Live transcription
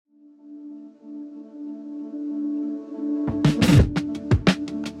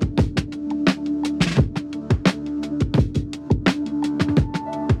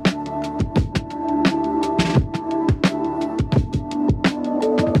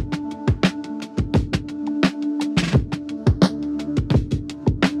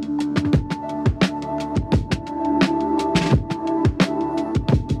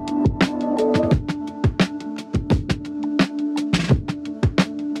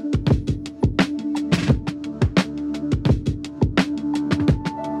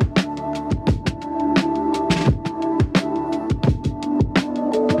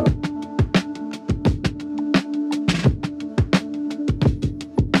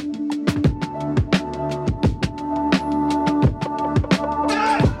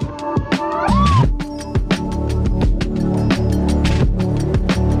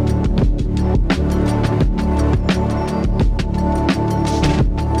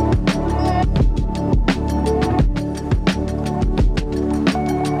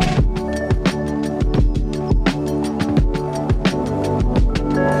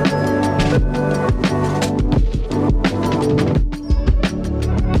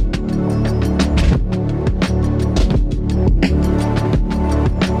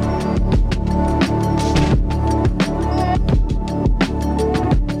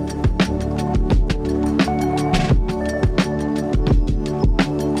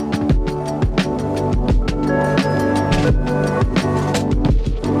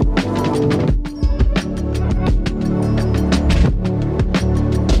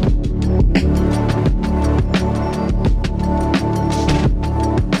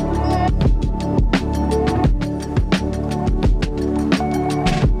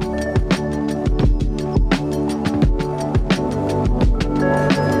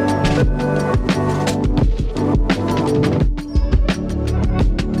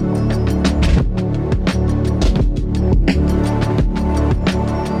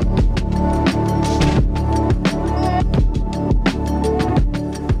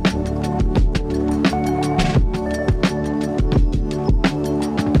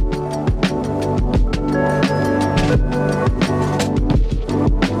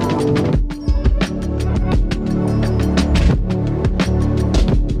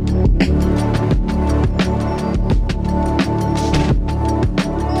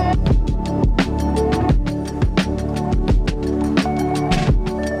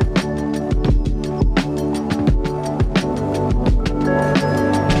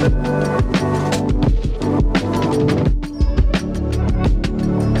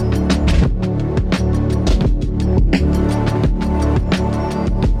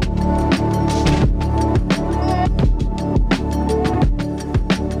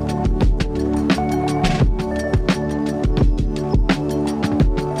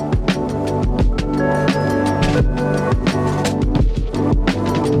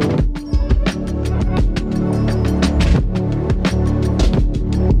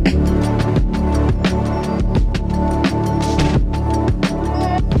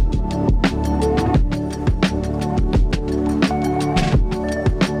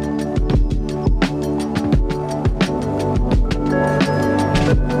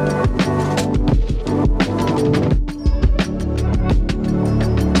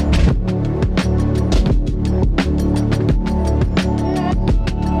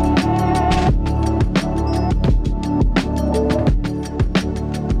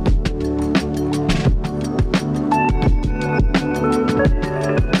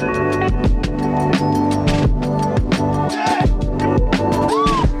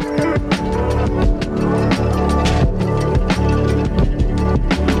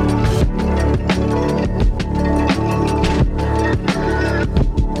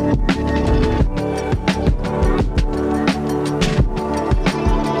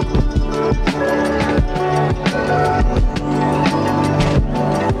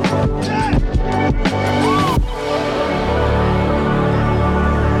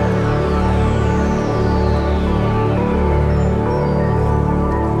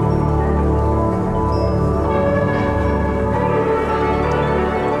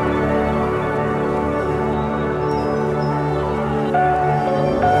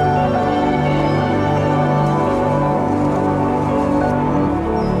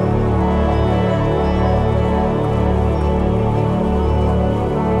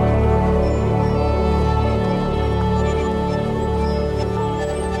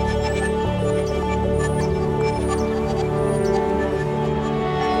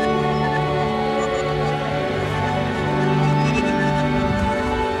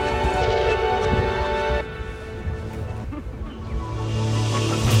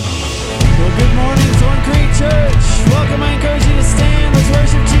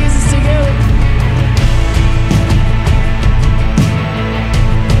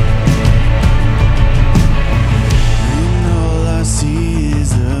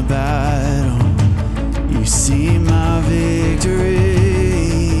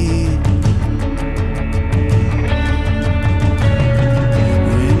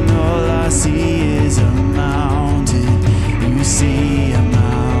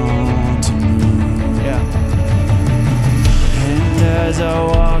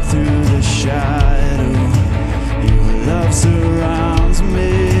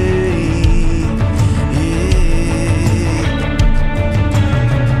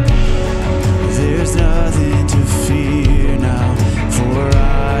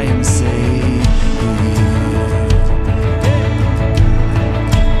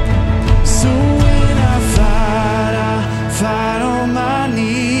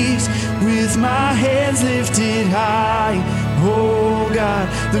my hands lifted high. Oh God,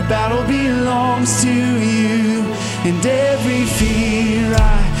 the battle belongs to you, and every fear I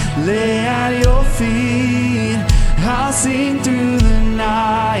lay at your feet. I'll sing through the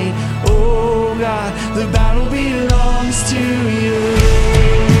night. Oh God, the battle belongs to you.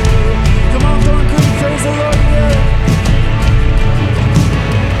 Come on, Thorn Creek, praise the Lord together.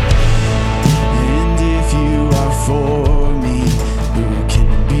 And if you are for me, who can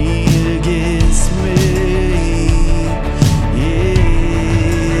be against me? Yeah.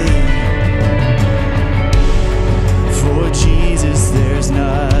 For Jesus, there's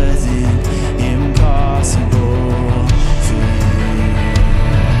nothing impossible.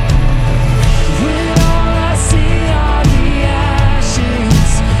 When all I see are the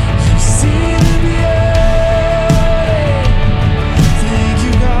ashes, you see the beauty. Thank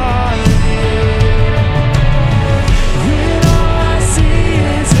you, God. When all I see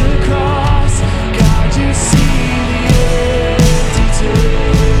is the cross, God, you see the empty tomb.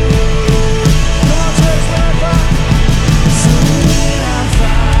 Come on, church, let it rock. So when I'm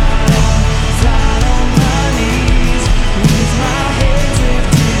flat on my knees, with my hands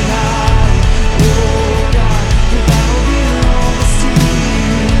lifted high, oh God, the battle belongs to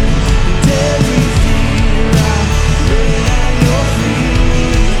you, and every fear I lay at your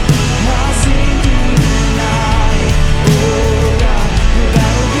feet. I'll sing through the night, oh God, the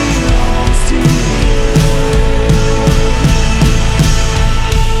battle belongs to you.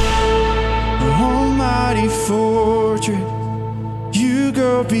 The almighty fortress, you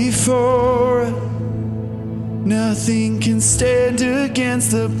go before us. Nothing can stand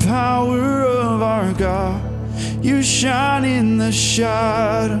against the power of our God. You shine in the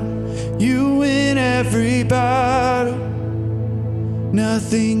shadow, you win every battle.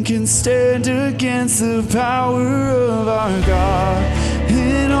 Nothing can stand against the power of our God.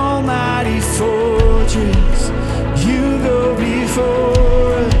 An almighty fortress, you go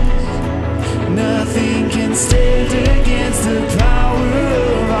before us. Nothing can stand against the power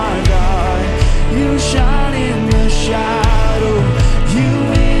of our God. You shine in the shadow, you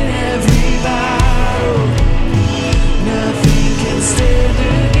win every battle. Nothing can stand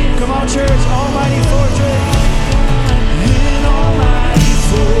against. Come on, church, almighty fortress. An almighty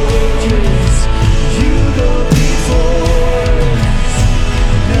fortress, you go before us.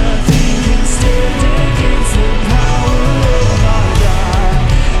 Nothing can stand against the power of our God.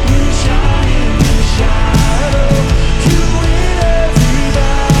 You shine in the shadow, you win every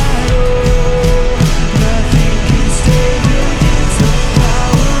battle. Nothing can stand against the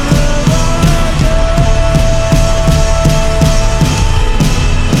power of our God.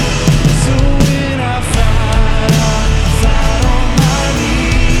 So when I fight on my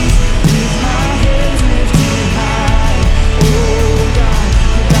knees, with my hands lifted high, oh God,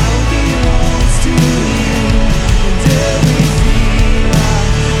 the battle belongs to you, and every fear I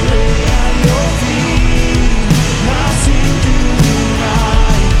lay at your feet. I'll sing through the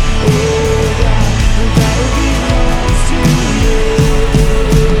night, oh God, the battle belongs to you.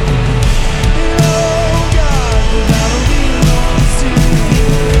 And oh God, the battle belongs to you.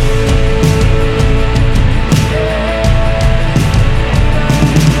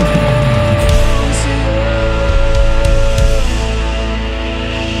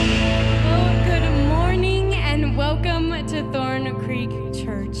 Well, good morning and welcome to Thorn Creek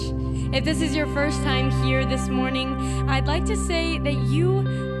Church. If this is your first time here this morning, I'd like to say that you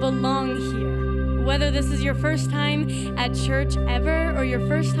belong here. Whether this is your first time at church ever or your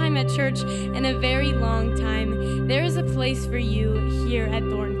first time at church in a very long time, there is a place for you here at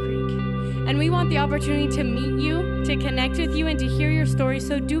Thorn Creek. And we want the opportunity to meet you, to connect with you, and to hear your story.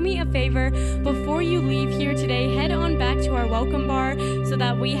 So do me a favor, before you leave here today, head on back to our welcome bar so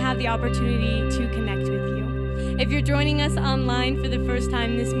that we have the opportunity to connect with you. If you're joining us online for the first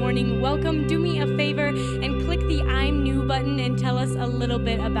time this morning, welcome. Do me a favor and click the I'm New button and tell us a little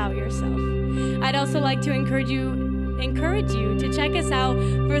bit about yourself. I'd also like to encourage you to check us out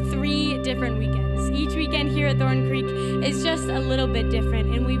for 3 different weekends. Each weekend here at Thorn Creek is just a little bit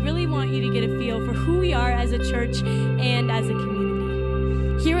different, and we really want you to get a feel for who we are as a church and as a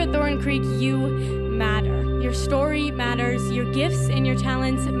community. Here at Thorn Creek, you matter. Your story matters, your gifts and your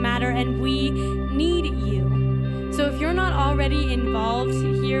talents matter, and we need you. So if you're not already involved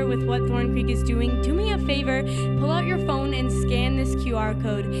here with what Thorn Creek is doing, do me a favor, pull out your phone and scan this QR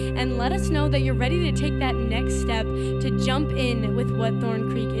code and let us know that you're ready to take that next step to jump in with what Thorn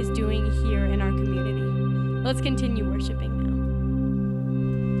Creek is doing here in our community. Let's continue worshiping now.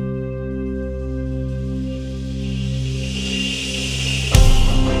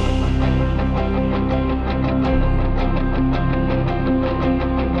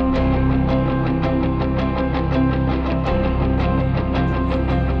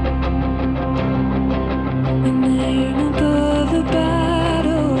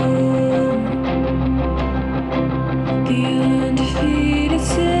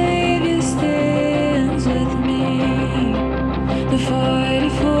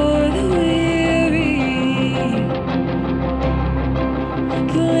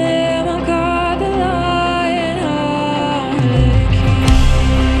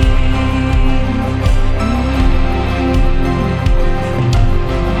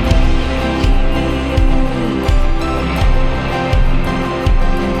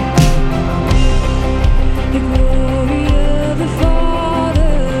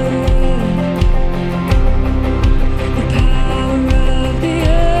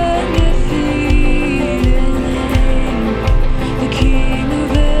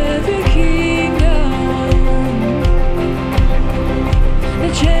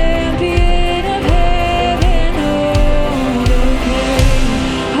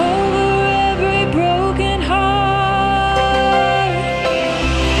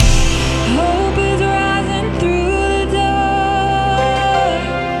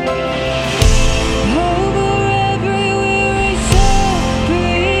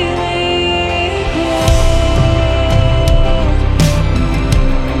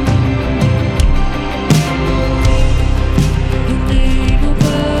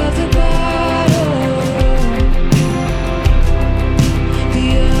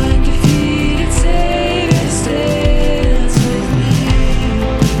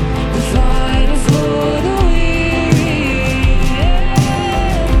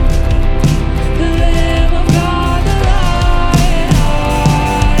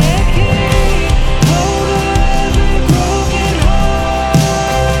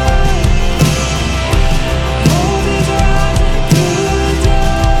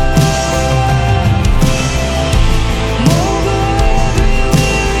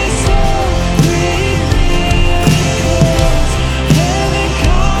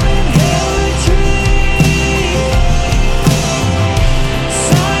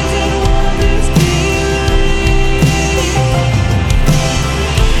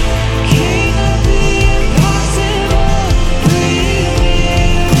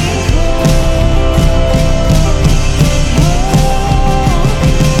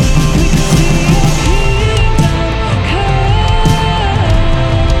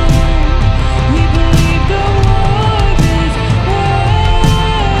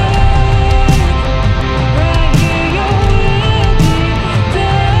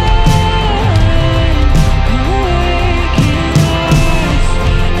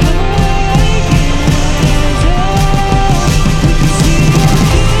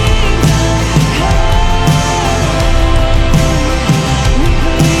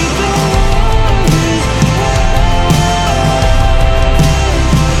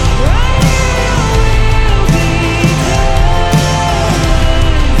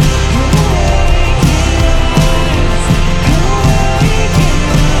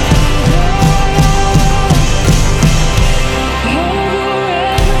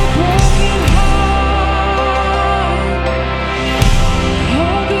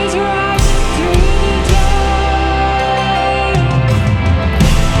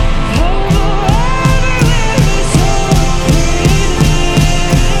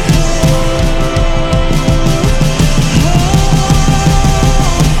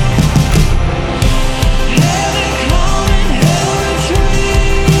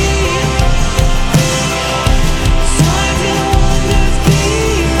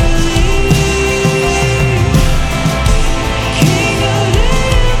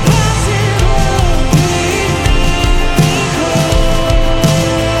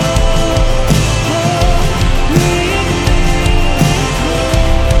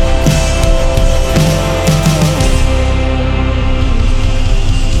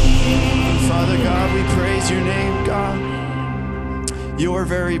 Your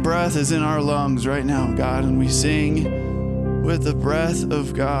very breath is in our lungs right now, God, and we sing with the breath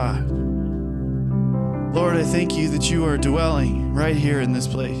of God. Lord, I thank you that you are dwelling right here in this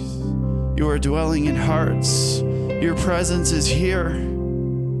place. You are dwelling in hearts. Your presence is here.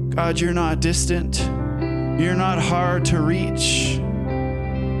 God, you're not distant. You're not hard to reach.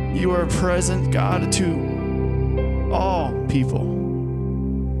 You are present, God, to all people.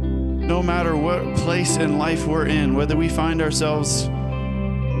 No matter what place in life we're in, whether we find ourselves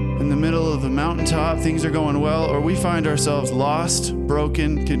in the middle of a mountaintop, things are going well, or we find ourselves lost,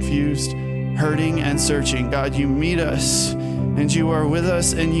 broken, confused, hurting, and searching. God, you meet us, and you are with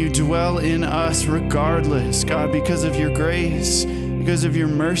us, and you dwell in us regardless, God, because of your grace, because of your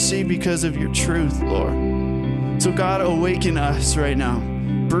mercy, because of your truth, Lord. So God, awaken us right now.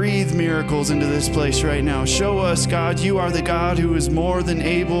 Breathe miracles into this place right now. Show us, God, you are the God who is more than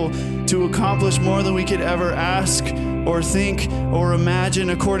able to accomplish more than we could ever ask or think or imagine,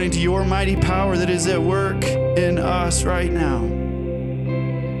 according to your mighty power that is at work in us right now.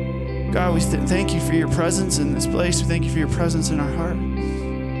 God, we thank you for your presence in this place. We thank you for your presence in our hearts.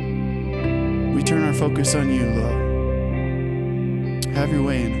 We turn our focus on you, Lord. Have your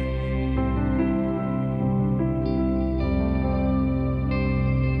way in it.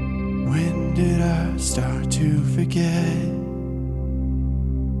 When did I start to forget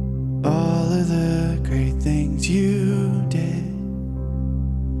all of the great things you did?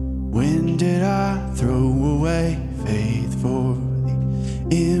 When did I throw away faith for the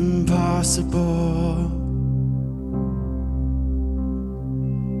impossible?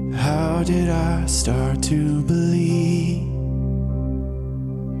 How did I start to believe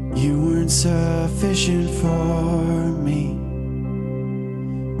you weren't sufficient for me?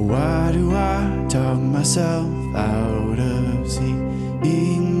 Why do I talk myself out of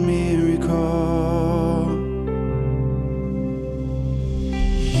seeing miracle?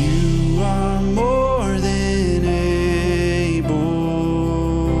 You are more than able.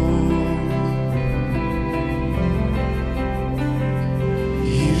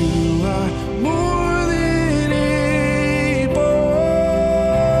 You are more than able.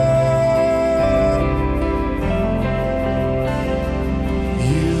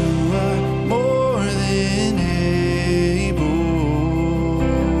 You are more than able.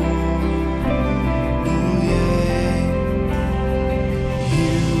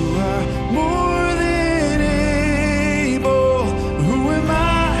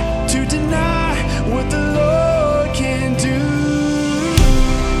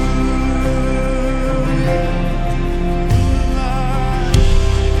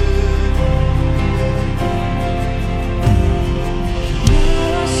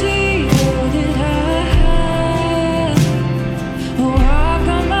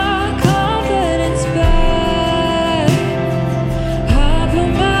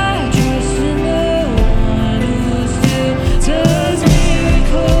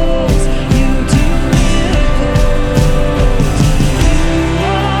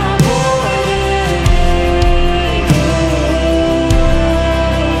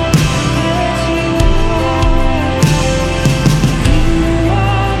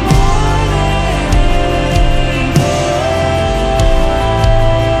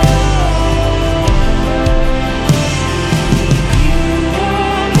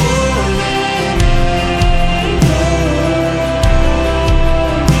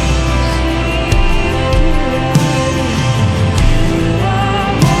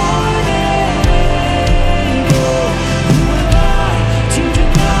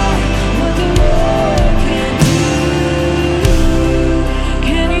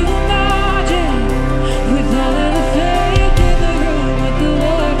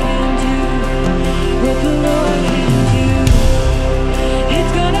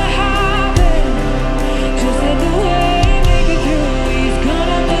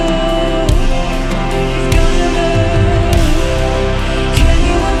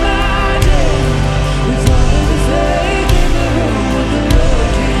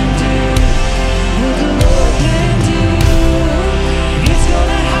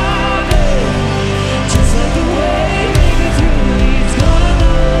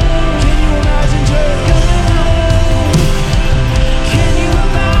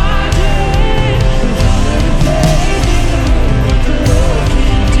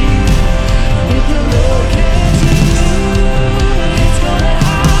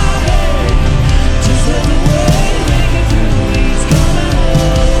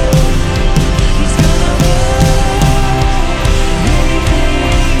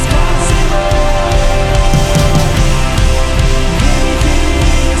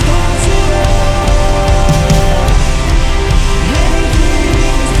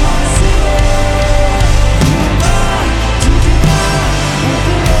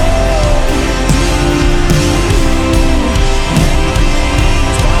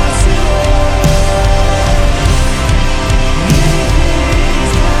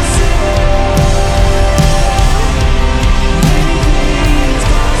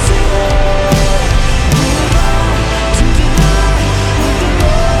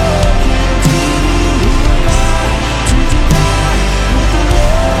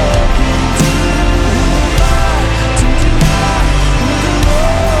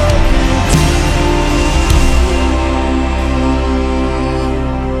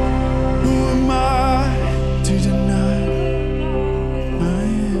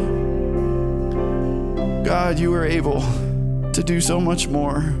 God, you are able to do so much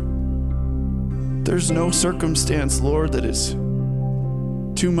more. There's no circumstance, Lord, that is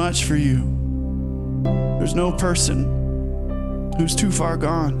too much for you. There's no person who's too far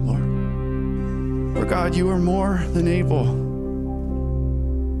gone, Lord. For God, you are more than able.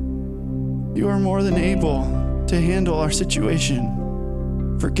 You are more than able to handle our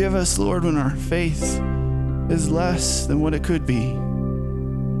situation. Forgive us, Lord, when our faith is less than what it could be.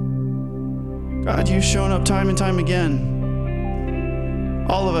 God, you've shown up time and time again.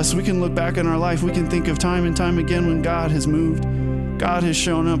 All of us, we can look back in our life, we can think of time and time again when God has moved. God has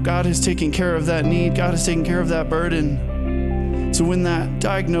shown up. God has taken care of that need. God has taken care of that burden. So when that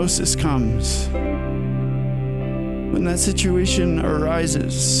diagnosis comes, when that situation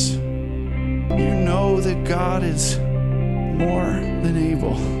arises, you know that God is more than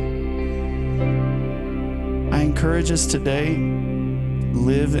able. I encourage us today,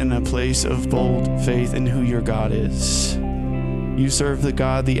 live in a place of bold faith in who your God is. You serve the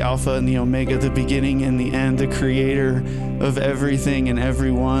God, the Alpha and the Omega, the beginning and the end, the creator of everything and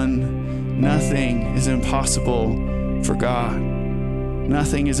everyone. Nothing is impossible for God.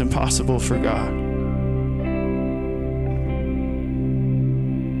 Nothing is impossible for God.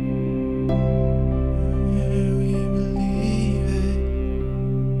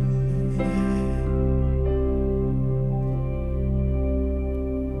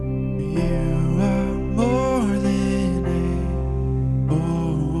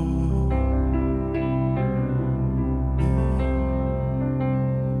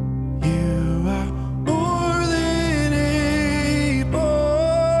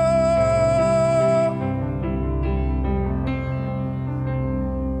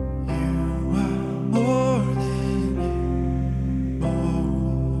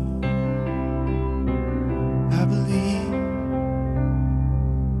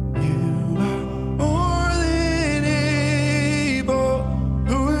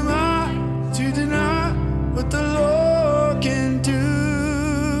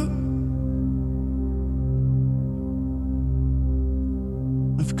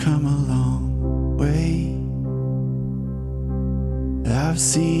 Come a long way. I've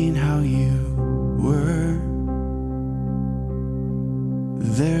seen how you were.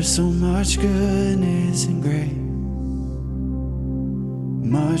 There's so much goodness and grace,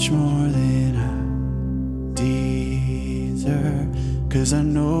 much more than I deserve, 'cause I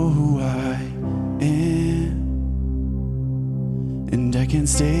know who I am, and I can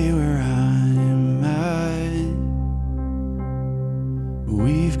stay where I'm at.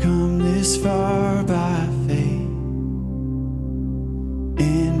 We've come this far by faith,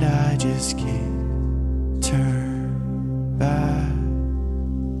 and I just can't turn back,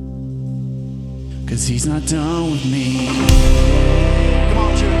 'cause he's not done with me. Come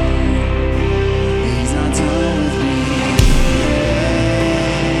on, church. He's not done with me.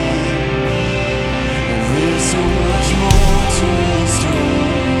 There's so much more to the story.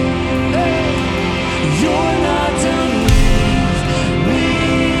 You're not done with me.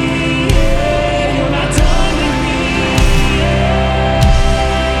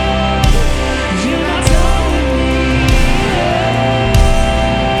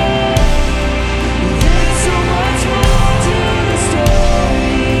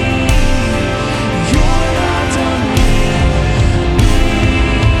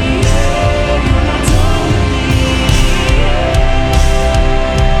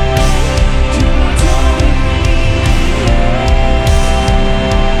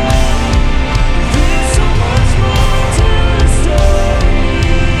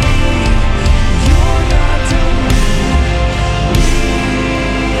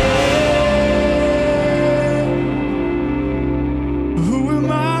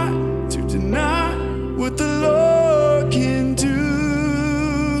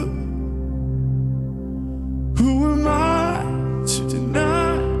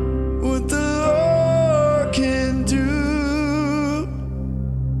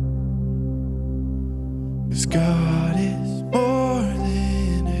 God is more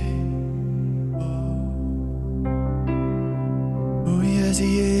than able. Oh yes,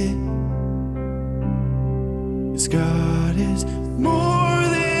 he is. Yes, God is more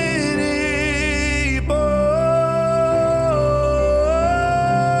than able.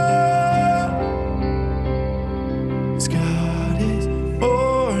 Yes, God is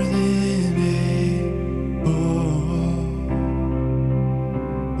more than able.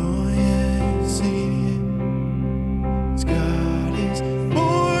 Oh yes, he is.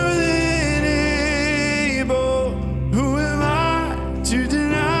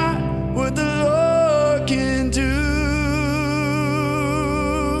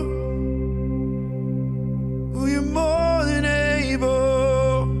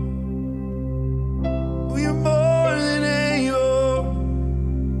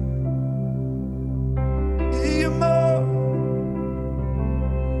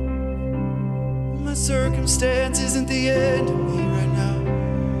 my circumstance isn't the end of me right now.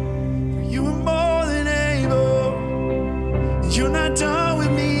 For you are more than able. You're not done with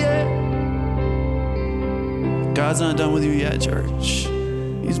me yet. God's not done with you yet, church.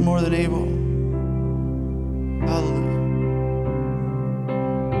 He's more than able. Hallelujah.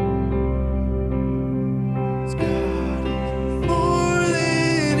 God is more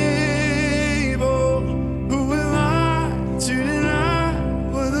than able. Who am I to deny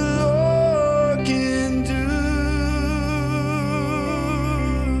what the Lord can do?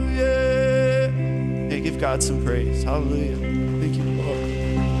 Yeah. Hey, give God some praise. Hallelujah. Thank you, Lord.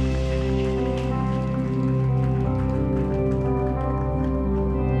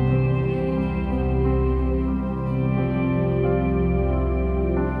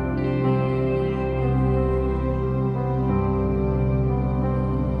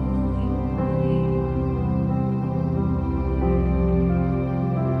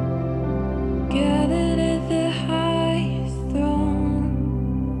 Gathered at the highest throne,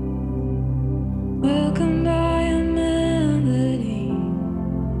 welcomed by a melody,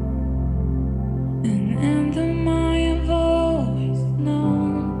 an anthem I have always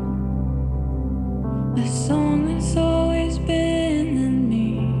known, a song that's always been in me.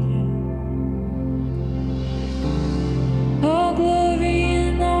 All glory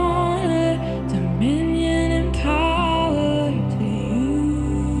and honor, dominion and power to you.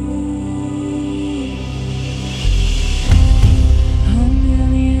 A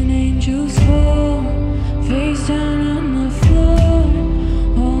million angels fall, face down on the floor,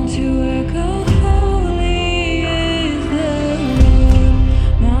 all to echo, holy is the Lord.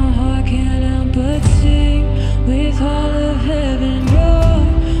 My heart can't help but sing with all of heaven roar,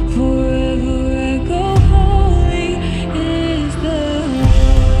 forever echo, holy is the Lord.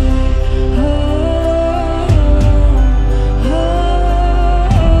 Oh, oh,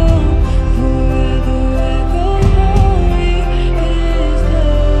 forever echo, holy is the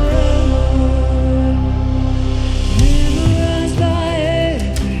Lord. Memorized by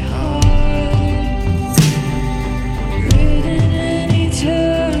every heart, written in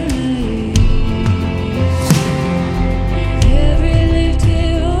eternity. Every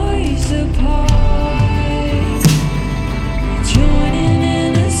lifted voice apart, joining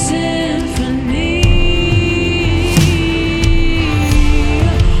in a symphony.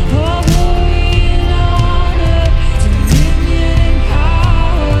 All glory and honor, dominion and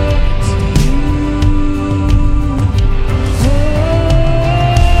power to you.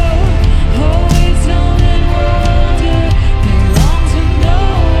 Oh, wisdom and wonder belong to no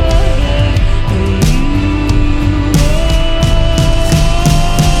other but you.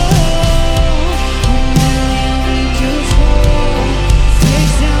 A million angels fall,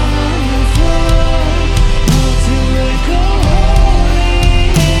 face down on the floor, all to echo, holy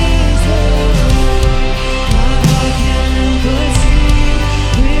is the Lord. My heart can't help but sing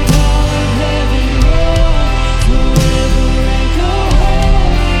with all of heaven roar, forever echo,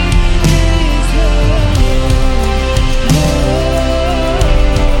 holy is the Lord. Oh,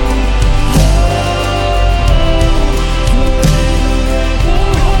 forever echo,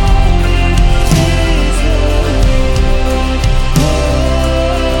 holy is the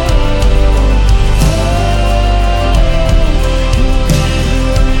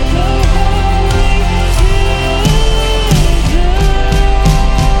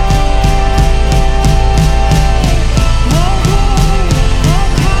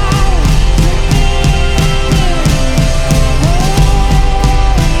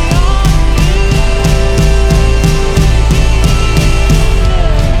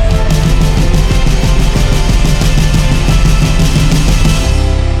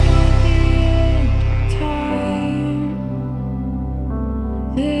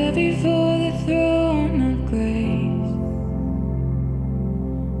there before the throne of grace,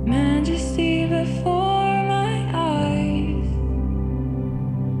 majesty before my eyes.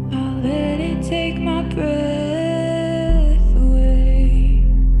 I'll let it take my breath away.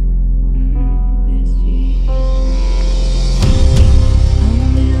 Yes, Jesus. A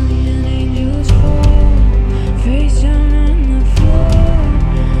million angels fall, face down on the floor,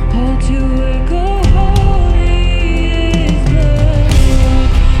 all to echo, holy is the Lord.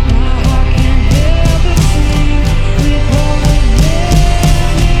 My heart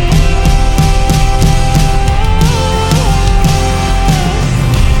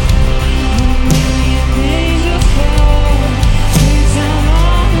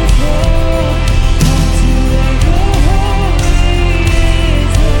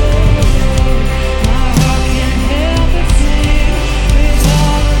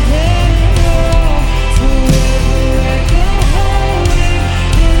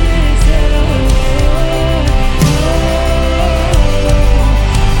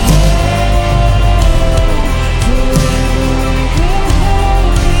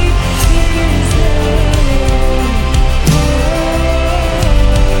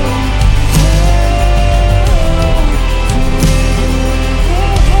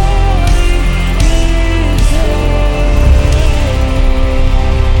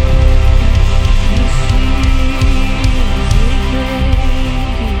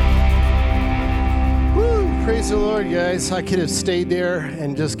the Lord, guys. I could have stayed there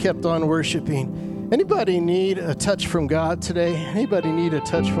and just kept on worshiping. Anybody need a touch from God today? Anybody need a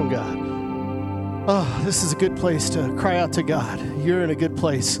touch from God? Oh, this is a good place to cry out to God. You're in a good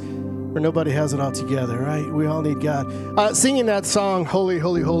place where nobody has it all together, right? We all need God. Singing that song, Holy,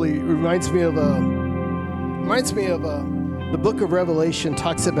 Holy, Holy, reminds me of the book of Revelation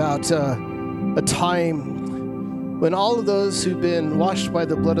talks about a time when all of those who've been washed by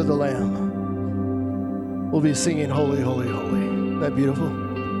the blood of the Lamb will be singing Holy, Holy, Holy. Isn't that beautiful?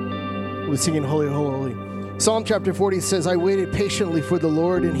 We'll be singing Holy, Holy, Holy. Psalm chapter 40 says, I waited patiently for the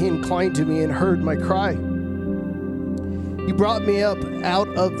Lord, and he inclined to me and heard my cry. He brought me up out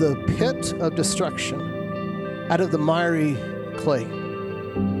of the pit of destruction, out of the miry clay.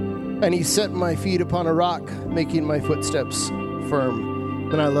 And he set my feet upon a rock, making my footsteps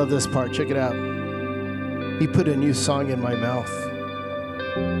firm. And I love this part. Check it out. He put a new song in my mouth,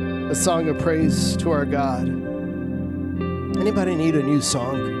 a song of praise to our God. Anybody need a new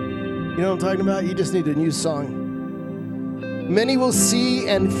song? You know what I'm talking about? You just need a new song. Many will see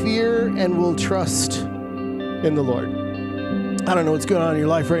and fear and will trust in the Lord. I don't know what's going on in your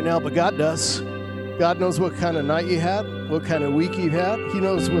life right now, but God does. God knows what kind of night you had, what kind of week you've had. He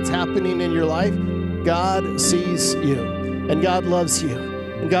knows what's happening in your life. God sees you, and God loves you,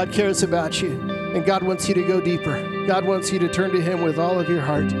 and God cares about you, and God wants you to go deeper. God wants you to turn to him with all of your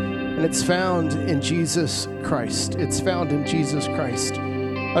heart, and it's found in Jesus Christ. It's found in Jesus Christ.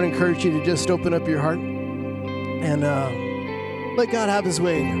 I'd encourage you to just open up your heart and let God have his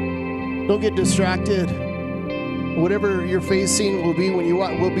way. Don't get distracted. Whatever you're facing will be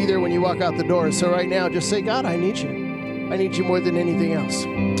there when you walk out the door. So right now, just say, God, I need you. I need you more than anything else.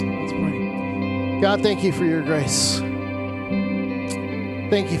 Let's pray. God, thank you for your grace.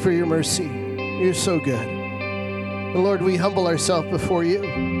 Thank you for your mercy. You're so good. And Lord, we humble ourselves before you.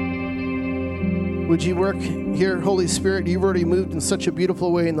 Would you work here, Holy Spirit? You've already moved in such a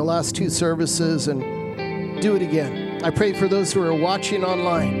beautiful way in the last two services, and do it again. I pray for those who are watching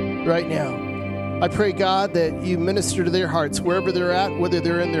online right now. I pray, God, that you minister to their hearts wherever they're at, whether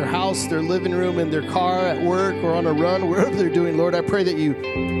they're in their house, their living room, in their car, at work, or on a run, wherever they're doing. Lord, I pray that you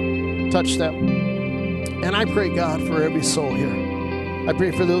touch them. And I pray, God, for every soul here. I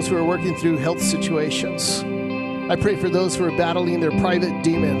pray for those who are working through health situations. I pray for those who are battling their private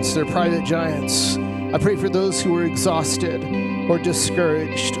demons, their private giants. I pray for those who are exhausted or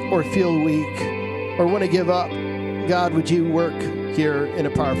discouraged or feel weak or want to give up. God, would you work here in a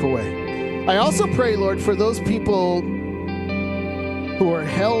powerful way? I also pray, Lord, for those people who are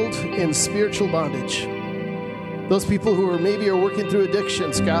held in spiritual bondage, those people who maybe are working through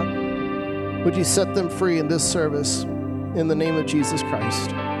addictions, God, would you set them free in this service in the name of Jesus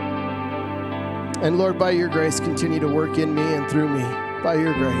Christ? And Lord, by your grace, continue to work in me and through me, by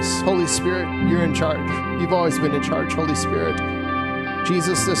your grace. Holy Spirit, you're in charge. You've always been in charge, Holy Spirit.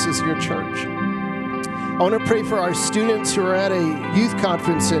 Jesus, this is your church. I want to pray for our students who are at a youth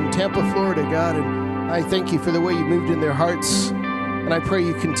conference in Tampa, Florida, God, and I thank you for the way you moved in their hearts, and I pray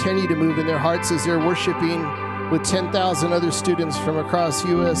you continue to move in their hearts as they're worshiping with 10,000 other students from across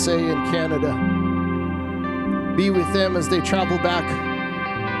USA and Canada. Be with them as they travel back.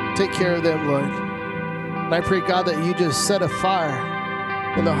 Take care of them, Lord. And I pray, God, that you just set a fire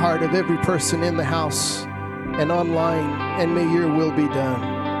in the heart of every person in the house and online, and may your will be done.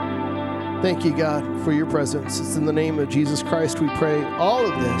 Thank you, God, for your presence. It's in the name of Jesus Christ we pray all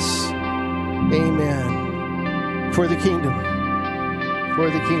of this. Amen. For the kingdom. For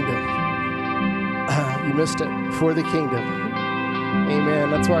the kingdom. You missed it. For the kingdom.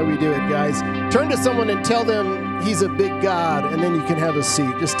 Amen. That's why we do it, guys. Turn to someone and tell them he's a big God, and then you can have a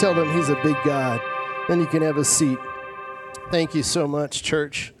seat. Just tell them he's a big God, then you can have a seat. Thank you so much,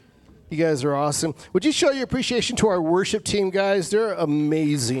 church. You guys are awesome. Would you show your appreciation to our worship team, guys? They're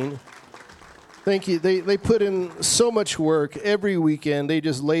amazing. Thank you. They put in so much work every weekend. They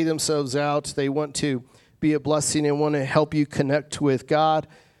just lay themselves out. They want to be a blessing and want to help you connect with God.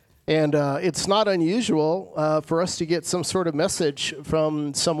 And it's not unusual for us to get some sort of message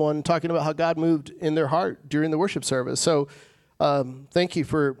from someone talking about how God moved in their heart during the worship service. So thank you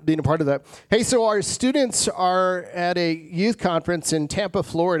for being a part of that. Hey, so our students are at a youth conference in Tampa,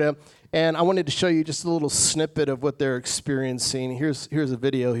 Florida, and I wanted to show you just a little snippet of what they're experiencing. Here's a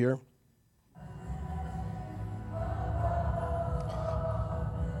video here.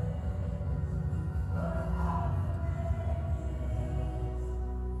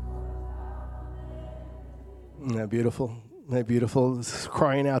 Isn't that beautiful? Isn't that beautiful?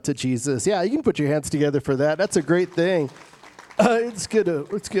 Crying out to Jesus. Yeah, you can put your hands together for that. That's a great thing. It's good.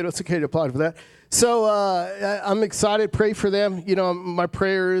 It's good. It's okay to applaud for that. So I'm excited. Pray for them. You know, my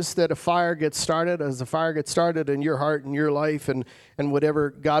prayer is that a fire gets started, as a fire gets started in your heart and your life, and whatever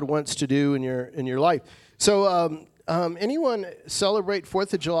God wants to do in your life. So anyone celebrate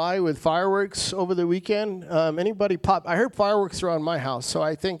 4th of July with fireworks over the weekend? Anybody pop? I heard fireworks around my house. So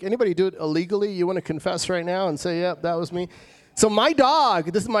I think anybody do it illegally? You want to confess right now and say, "Yep, that was me." So my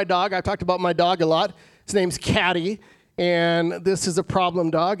dog. This is my dog. I've talked about my dog a lot. His name's Caddy. And this is a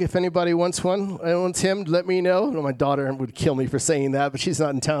problem dog. If anybody wants one, wants him, let me know. Well, my daughter would kill me for saying that, but she's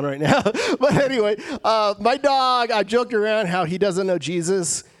not in town right now. But anyway, my dog, I joked around how he doesn't know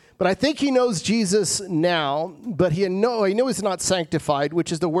Jesus, but I think he knows Jesus now, but he knows he's not sanctified,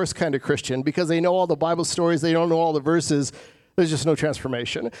 which is the worst kind of Christian, because they know all the Bible stories, they don't know all the verses. There's just no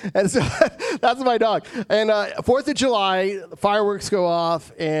transformation. And so that's my dog. And 4th of July, fireworks go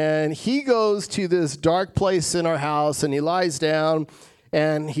off, and he goes to this dark place in our house, and he lies down,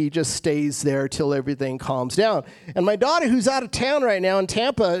 and he just stays there till everything calms down. And my daughter, who's out of town right now in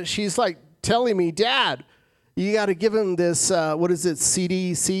Tampa, she's like telling me, "Dad, you got to give him this, what is it,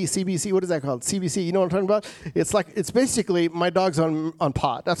 CDC, CBC, what is that called? CBC, you know what I'm talking about? It's basically, my dog's on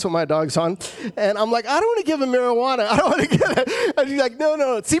pot. That's what my dog's on. And I'm like, I don't want to give him marijuana. I don't want to get it. And she's like, no,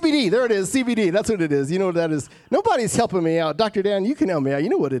 CBD. There it is, CBD. That's what it is. You know what that is? Nobody's helping me out. Dr. Dan, you can help me out. You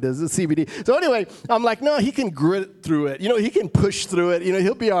know what it is. It's CBD. So anyway, I'm like, no, he can grit through it. You know, he can push through it. You know,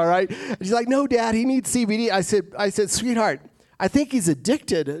 he'll be all right. And she's like, no, Dad, he needs CBD. I said, sweetheart, I think he's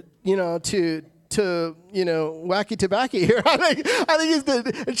addicted, to wacky tobacco here. I think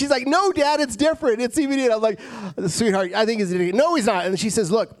it's and she's like, no, Dad, it's different. It's CBD. And I'm like, sweetheart, I think he's addicted. No, he's not. And she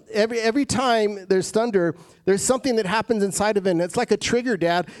says, look, every time there's thunder, there's something that happens inside of him. It's like a trigger,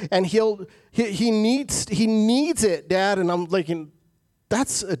 Dad, and he needs it, Dad. And I'm thinking,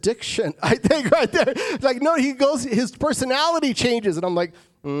 that's addiction, I think, right there. Like, no, his personality changes. And I'm like,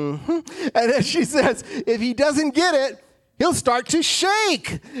 mm-hmm. And then she says, if he doesn't get it, he'll start to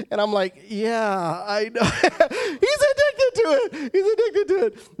shake. And I'm like, yeah, I know. He's addicted to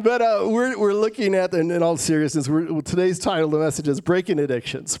it. But we're looking at, and in all seriousness, today's title of the message is Breaking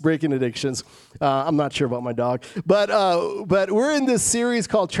Addictions. I'm not sure about my dog. But we're in this series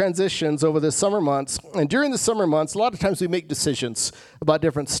called Transitions over the summer months. And during the summer months, a lot of times we make decisions about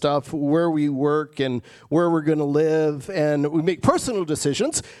different stuff, where we work and where we're going to live. And we make personal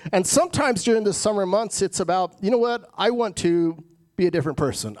decisions. And sometimes during the summer months, it's about, you know what, I want to be a different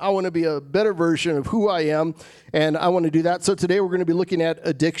person. I want to be a better version of who I am, and I want to do that. So today we're going to be looking at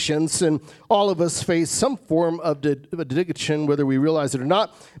addictions, and all of us face some form of addiction, whether we realize it or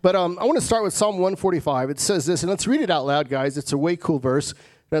not. But I want to start with Psalm 145. It says this, and let's read it out loud, guys. It's a way cool verse.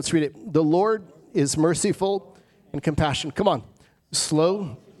 Let's read it. The Lord is merciful and compassionate. Come on.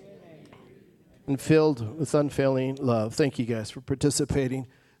 Slow and filled with unfailing love. Thank you guys for participating.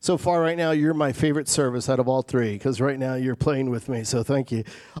 So far right now, you're my favorite service out of all three, because right now you're playing with me, so thank you.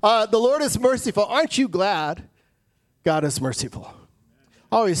 The Lord is merciful. Aren't you glad God is merciful?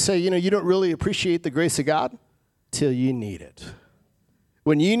 I always say, you don't really appreciate the grace of God till you need it.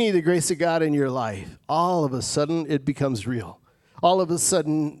 When you need the grace of God in your life, all of a sudden it becomes real. All of a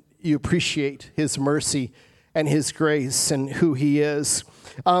sudden you appreciate his mercy and his grace and who he is.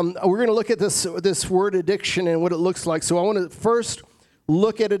 We're going to look at this word addiction and what it looks like. So I want to first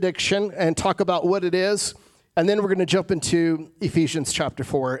look at addiction and talk about what it is, and then we're going to jump into Ephesians chapter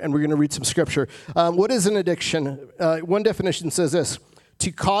 4, and we're going to read some scripture. What is an addiction? One definition says this: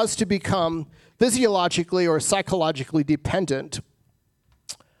 to cause to become physiologically or psychologically dependent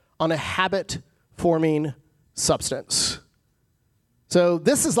on a habit-forming substance. So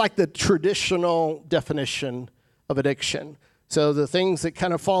this is like the traditional definition of addiction. So the things that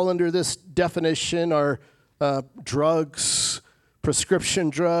kind of fall under this definition are drugs, prescription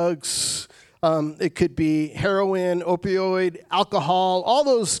drugs. It could be heroin, opioid, alcohol, all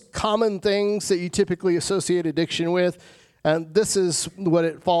those common things that you typically associate addiction with. And this is what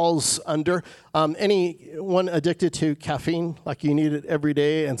it falls under. Anyone addicted to caffeine, like you need it every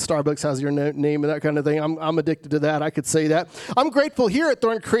day, and Starbucks has your name and that kind of thing, I'm addicted to that. I could say that. I'm grateful here at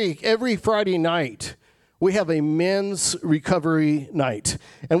Thorn Creek every Friday night. We have a men's recovery night.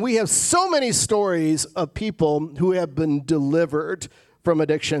 And we have so many stories of people who have been delivered from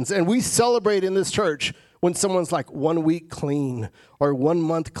addictions. And we celebrate in this church when someone's like 1 week clean, or 1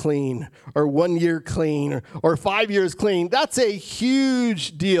 month clean, or 1 year clean, or 5 years clean. That's a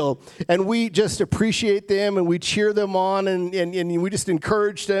huge deal. And we just appreciate them, and we cheer them on, and we just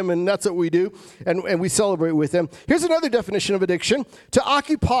encourage them, and that's what we do. And we celebrate with them. Here's another definition of addiction: to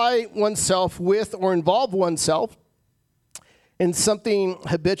occupy oneself with or involve oneself in something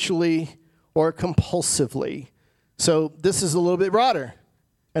habitually or compulsively. So this is a little bit broader.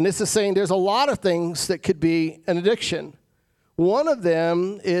 And this is saying there's a lot of things that could be an addiction. One of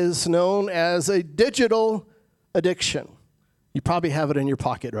them is known as a digital addiction. You probably have it in your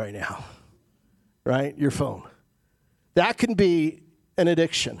pocket right now, right? Your phone. That can be an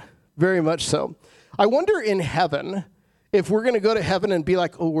addiction, very much so. I wonder in heaven if we're going to go to heaven and be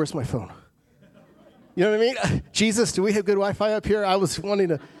like, oh, where's my phone? You know what I mean? Jesus, do we have good Wi-Fi up here?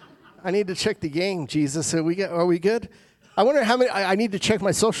 I need to check the game, Jesus. Are we good? I wonder how many, I need to check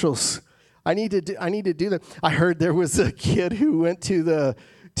my socials. I need to do that. I heard there was a kid who went to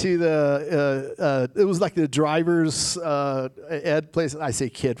it was like the driver's ed place. I say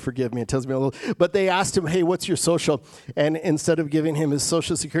kid, forgive me, it tells me a little. But they asked him, hey, what's your social? And instead of giving him his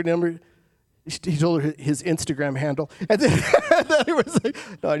social security number, he told her his Instagram handle. And then he was like,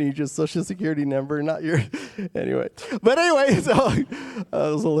 no, I need your social security number, not your, anyway. But anyway, so that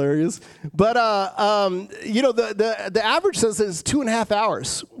was hilarious. But, the average says it's 2.5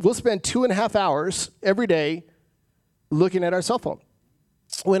 hours. We'll spend 2.5 hours every day looking at our cell phone.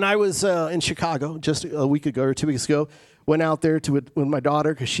 When I was in Chicago just a week ago or 2 weeks ago, went out there with my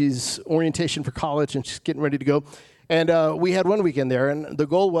daughter because she's orientation for college and she's getting ready to go. And we had one weekend there, and the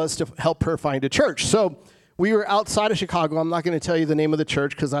goal was to help her find a church. So we were outside of Chicago. I'm not going to tell you the name of the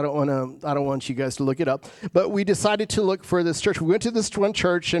church because I don't want you guys to look it up. But we decided to look for this church. We went to this one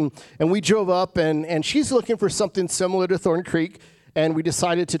church, and we drove up, and she's looking for something similar to Thorn Creek, and we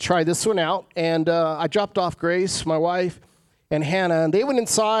decided to try this one out. And I dropped off Grace, my wife, and Hannah, and they went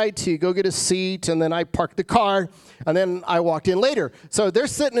inside to go get a seat, and then I parked the car, and then I walked in later. So they're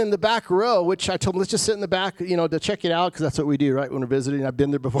sitting in the back row, which I told them, let's just sit in the back, to check it out, because that's what we do, right, when we're visiting. I've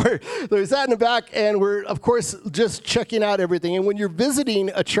been there before. So we sat in the back, and we're, of course, just checking out everything. And when you're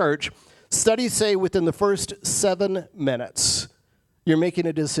visiting a church, studies say within the first 7 minutes, you're making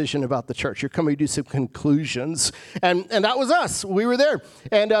a decision about the church. You're coming to some conclusions. And that was us. We were there.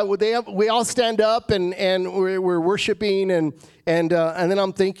 And we all stand up and we're worshiping. And then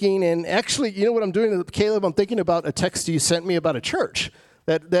I'm thinking, and actually, you know what I'm doing, Caleb? I'm thinking about a text you sent me about a church.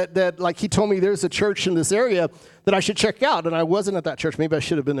 That like he told me there's a church in this area that I should check out. And I wasn't at that church. Maybe I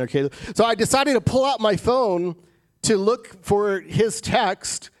should have been there, Caleb. So I decided to pull out my phone to look for his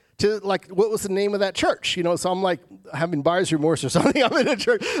text to, like, what was the name of that church? So I'm like having buyer's remorse or something. I'm in a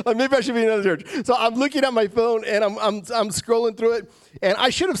church. Like, maybe I should be in another church. So I'm looking at my phone, and I'm scrolling through it. And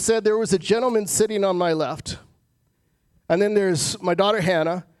I should have said there was a gentleman sitting on my left. And then there's my daughter,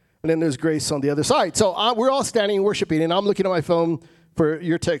 Hannah. And then there's Grace on the other side. So we're all standing and worshiping, and I'm looking at my phone for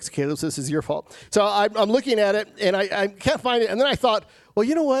your text, Caleb. So this is your fault. So I'm looking at it, and I can't find it. And then I thought, well,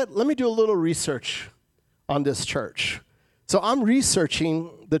 you know what? Let me do a little research on this church. So I'm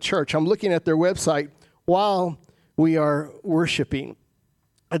researching the church. I'm looking at their website while we are worshiping.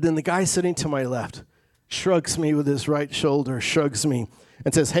 And then the guy sitting to my left shrugs me with his right shoulder, shrugs me,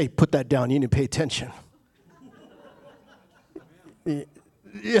 and says, hey, put that down. You need to pay attention.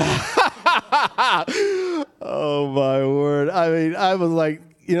 Yeah. Oh, my word. I mean, I was like,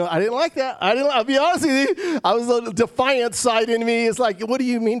 I didn't like that. I'll be honest with you. I was a defiant side in me. It's like, what do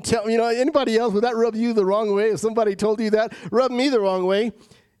you mean? Anybody else, would that rub you the wrong way? If somebody told you that, rub me the wrong way.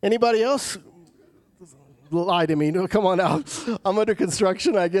 Anybody else? Lie to me. No, come on out. I'm under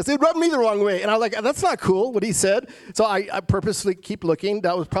construction, I guess. It rubbed me the wrong way. And I was like, that's not cool, what he said. So I purposely keep looking.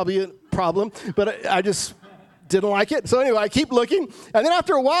 That was probably a problem. But I just didn't like it. So anyway, I keep looking. And then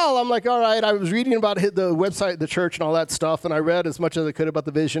after a while, I'm like, all right, I was reading about the website, the church, and all that stuff. And I read as much as I could about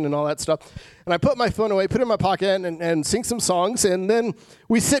the vision and all that stuff. And I put my phone away, put it in my pocket, and sing some songs. And then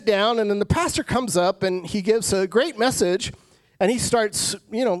we sit down, and then the pastor comes up, and he gives a great message. And he starts,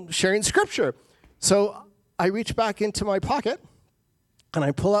 sharing scripture. So I reach back into my pocket, and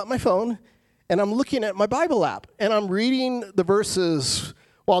I pull out my phone, and I'm looking at my Bible app. And I'm reading the verses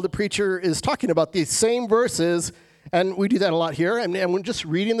while the preacher is talking about these same verses, and we do that a lot here, and we're just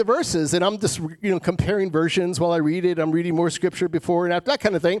reading the verses, and I'm just, comparing versions while I read it. I'm reading more scripture before and after, that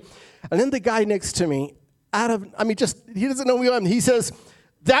kind of thing. And then the guy next to me, he doesn't know who I am. He says,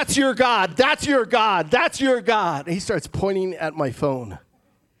 that's your God, that's your God, that's your God. And he starts pointing at my phone.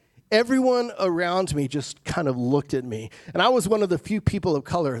 Everyone around me just kind of looked at me, and I was one of the few people of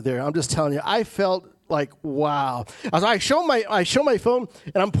color there. I'm just telling you, I felt like, wow. I show my phone,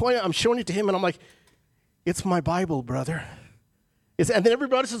 and I'm showing it to him, and I'm like, it's my Bible, brother. And then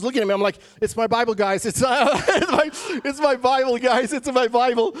everybody else is looking at me. I'm like, it's my Bible, guys. It's my Bible, guys. It's my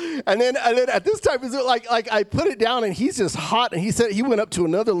Bible. And then at this time, it's like I put it down, and he's just hot. And he said he went up to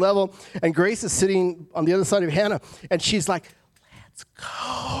another level. And Grace is sitting on the other side of Hannah, and she's like, let's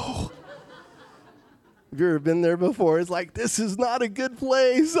go. Have you ever been there before? It's like, this is not a good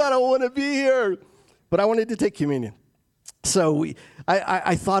place. I don't want to be here. but I wanted to take communion. So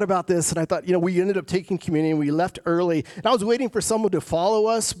I thought about this, and I thought, we ended up taking communion. We left early, and I was waiting for someone to follow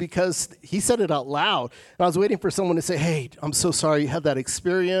us because he said it out loud. And I was waiting for someone to say, hey, I'm so sorry you had that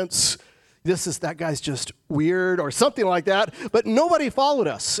experience. That guy's just weird or something like that. But nobody followed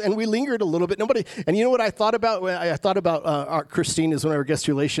us, and we lingered a little bit. And you know what I thought about? I thought about Christine is one of our guest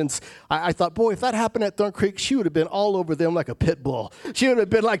relations. I thought, boy, if that happened at Thorn Creek, she would have been all over them like a pit bull. She would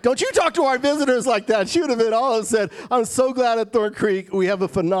have been like, don't you talk to our visitors like that. She would have been all and said, I'm so glad at Thorn Creek we have a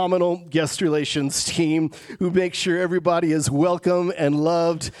phenomenal guest relations team who makes sure everybody is welcome and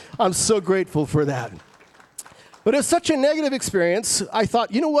loved. I'm so grateful for that. But it's such a negative experience, I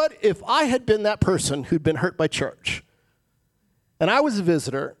thought, you know what? If I had been that person who'd been hurt by church, and I was a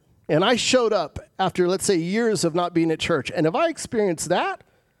visitor, and I showed up after, let's say, years of not being at church, and if I experienced that,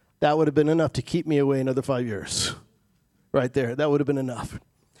 that would have been enough to keep me away another 5 years. Right there, that would have been enough.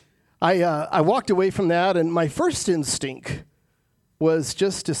 I walked away from that, and my first instinct was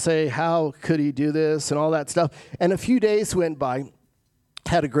just to say, how could he do this, and all that stuff. And a few days went by,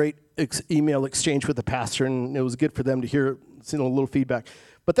 had a great email exchange with the pastor, and it was good for them to hear a little feedback.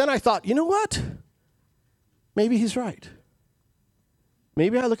 But then I thought, you know what? Maybe he's right.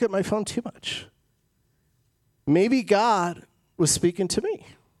 Maybe I look at my phone too much. Maybe God was speaking to me.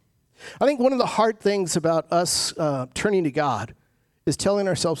 I think one of the hard things about us turning to God is telling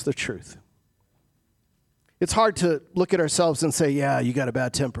ourselves the truth. It's hard to look at ourselves and say, yeah, you got a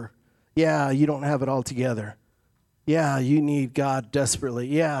bad temper. Yeah, you don't have it all together. Yeah, you need God desperately.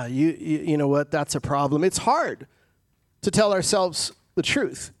 Yeah, you know what? That's a problem. It's hard to tell ourselves the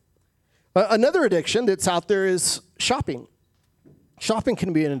truth. Another addiction that's out there is shopping. Shopping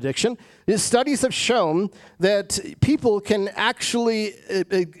can be an addiction. Studies have shown that people can actually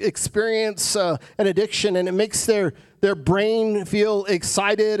experience an addiction, and it makes their brain feel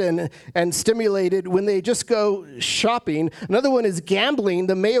excited and stimulated when they just go shopping. Another one is gambling.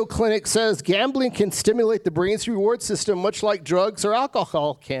 The Mayo Clinic says gambling can stimulate the brain's reward system much like drugs or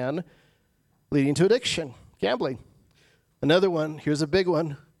alcohol can, leading to addiction. Gambling. Another one, here's a big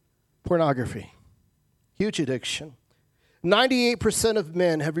one, pornography. Huge addiction. 98% of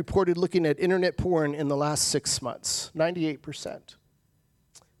men have reported looking at internet porn in the last 6 months. 98%.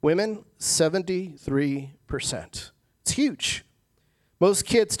 Women, 73%. It's huge. Most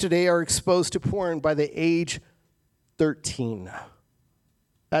kids today are exposed to porn by the age 13.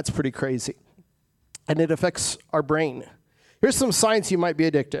 That's pretty crazy. And it affects our brain. Here's some signs you might be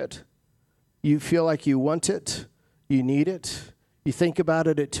addicted. You feel like you want it, you need it, you think about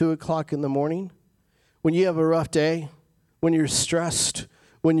it at 2 o'clock in the morning. When you have a rough day, when you're stressed,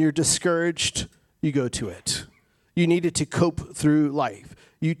 when you're discouraged, you go to it. You need it to cope through life.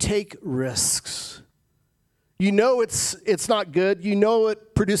 You take risks. You know it's not good. You know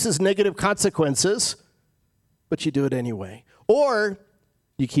it produces negative consequences, but you do it anyway. Or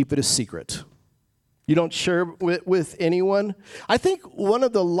you keep it a secret. You don't share it with anyone. I think one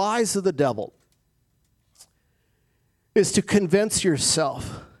of the lies of the devil is to convince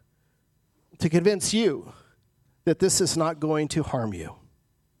yourself, to convince you that this is not going to harm you.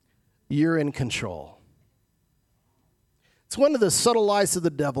 You're in control. It's one of the subtle lies of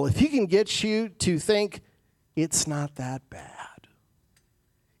the devil. If he can get you to think, it's not that bad.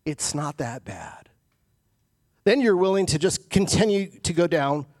 It's not that bad. Then you're willing to just continue to go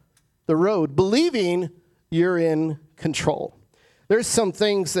down the road, believing you're in control. There's some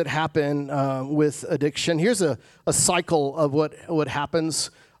things that happen with addiction. Here's a cycle of what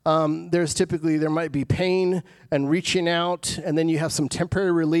happens. There might be pain and reaching out, and then you have some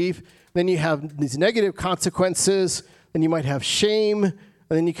temporary relief. Then you have these negative consequences, then you might have shame, and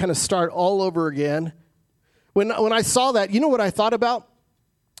then you kind of start all over again. When I saw that, you know what I thought about?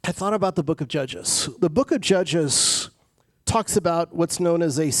 I thought about the book of Judges. The book of Judges talks about what's known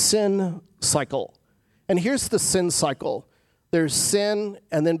as a sin cycle. And here's the sin cycle. There's sin,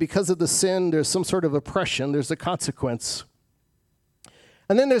 and then because of the sin, there's some sort of oppression. There's a consequence.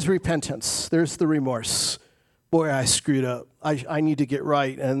 And then there's repentance. There's the remorse. Boy, I screwed up. I need to get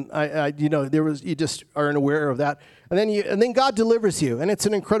right. And you just aren't aware of that. And then God delivers you, and it's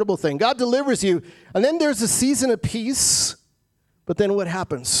an incredible thing. God delivers you, and then there's a season of peace. But then what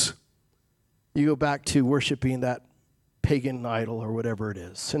happens? You go back to worshiping that pagan idol or whatever it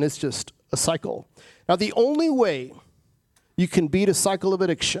is, and it's just a cycle. Now, the only way you can beat a cycle of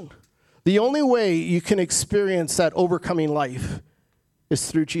addiction, the only way you can experience that overcoming life is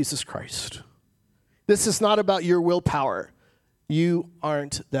through Jesus Christ. This is not about your willpower. You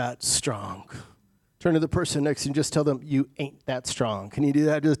aren't that strong. Turn to the person next to you and just tell them, you ain't that strong. Can you do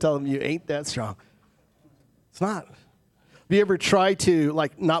that? Just tell them, you ain't that strong. It's not. Have you ever tried to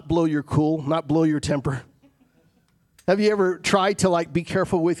not blow your cool, not blow your temper? Have you ever tried to be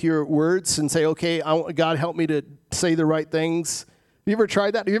careful with your words and say, okay, God help me to say the right things? Have you ever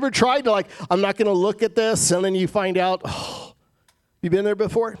tried that? Have you ever tried to I'm not going to look at this, and then you find out, you been there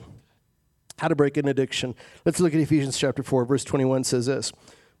before? How to break an addiction. Let's look at Ephesians chapter 4, verse 21 says this.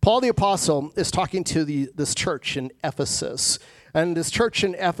 Paul the apostle is talking to this church in Ephesus. And this church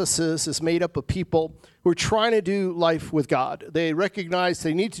in Ephesus is made up of people who are trying to do life with God. They recognize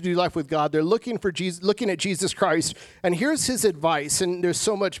they need to do life with God. They're looking at Jesus Christ. And here's his advice. And there's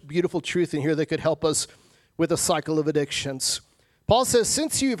so much beautiful truth in here that could help us with a cycle of addictions. Paul says,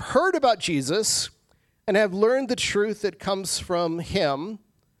 since you've heard about Jesus and have learned the truth that comes from him,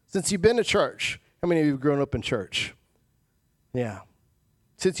 since you've been to church. How many of you have grown up in church? Yeah.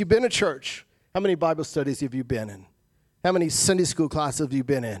 Since you've been to church, how many Bible studies have you been in? How many Sunday school classes have you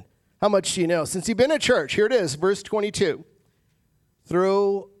been in? How much do you know? Since you've been at church, here it is, verse 22.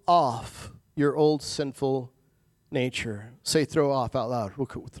 Throw off your old sinful nature. Say throw off out loud.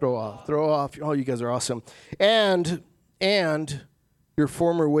 Throw off. Throw off. Oh, you guys are awesome. And your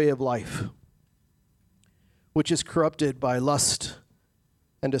former way of life, which is corrupted by lust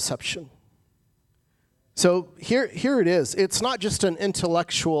and deception. So here it is. It's not just an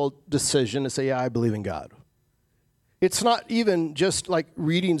intellectual decision to say, yeah, I believe in God. It's not even just like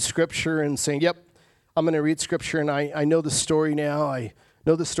reading Scripture and saying, yep, I'm going to read Scripture and I know the story now. I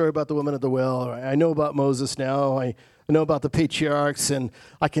know the story about the woman at the well. Or I know about Moses now. I know about the patriarchs and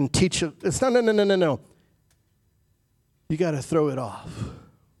I can teach it. It's no. You got to throw it off.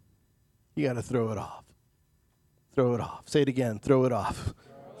 You got to throw it off. Throw it off. Say it again. Throw it off.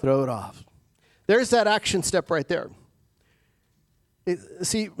 Throw it off. There's that action step right there.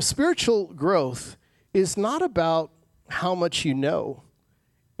 See, spiritual growth is not about how much you know.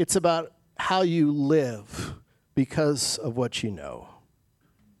 It's about how you live because of what you know.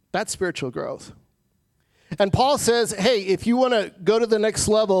 That's spiritual growth. And Paul says, hey, if you want to go to the next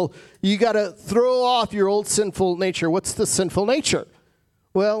level, you got to throw off your old sinful nature. What's the sinful nature?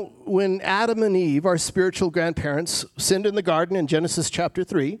 Well, when Adam and Eve, our spiritual grandparents, sinned in the garden in Genesis chapter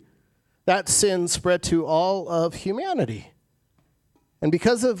 3, that sin spread to all of humanity. And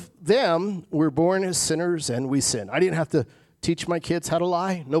because of them, we're born as sinners and we sin. I didn't have to teach my kids how to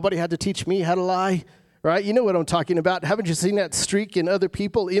lie. Nobody had to teach me how to lie, right? You know what I'm talking about. Haven't you seen that streak in other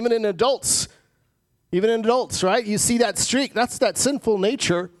people, even in adults? Even in adults, right? You see that streak. That's that sinful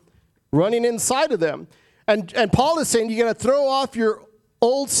nature running inside of them. And Paul is saying you got to throw off your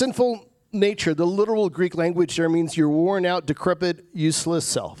old sinful nature. The literal Greek language there means your worn out, decrepit, useless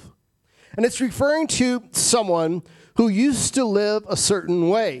self. And it's referring to someone who used to live a certain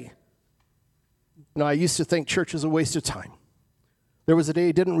way. Now, I used to think church was a waste of time. There was a day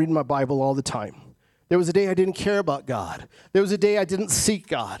I didn't read my Bible all the time. There was a day I didn't care about God. There was a day I didn't seek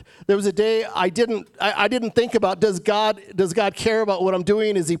God. There was a day I didn't think about, does God care about what I'm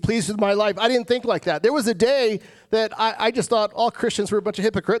doing? Is he pleased with my life? I didn't think like that. There was a day that I just thought all Christians were a bunch of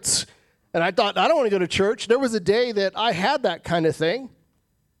hypocrites. And I thought, I don't want to go to church. There was a day that I had that kind of thing.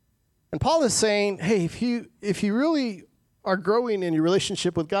 And Paul is saying, hey, if you really are growing in your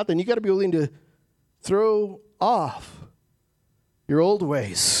relationship with God, then you got to be willing to throw off your old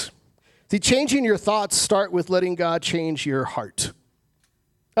ways. See, changing your thoughts start with letting God change your heart.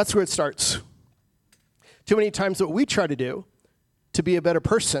 That's where it starts. Too many times what we try to do to be a better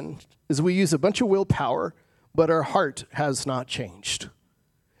person is we use a bunch of willpower, but our heart has not changed.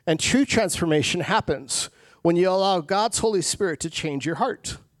 And true transformation happens when you allow God's Holy Spirit to change your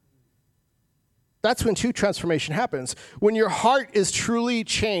heart. That's when true transformation happens. When your heart is truly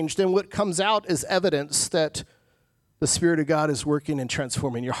changed, then what comes out is evidence that the Spirit of God is working and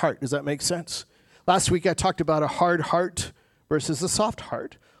transforming your heart. Does that make sense? Last week I talked about a hard heart versus a soft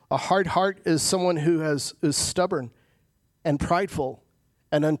heart. A hard heart is someone who is stubborn and prideful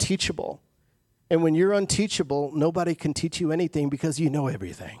and unteachable. And when you're unteachable, nobody can teach you anything because you know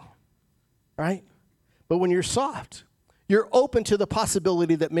everything, right? But when you're soft, you're open to the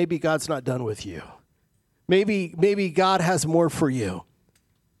possibility that maybe God's not done with you. Maybe God has more for you.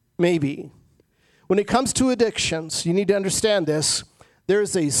 Maybe. When it comes to addictions, you need to understand this.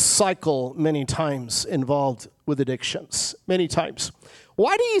 There's a cycle many times involved with addictions. Many times.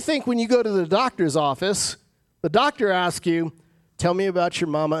 Why do you think when you go to the doctor's office, the doctor asks you, tell me about your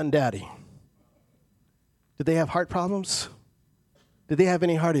mama and daddy? Did they have heart problems? Did they have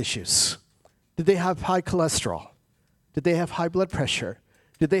any heart issues? Did they have high cholesterol? Did they have high blood pressure?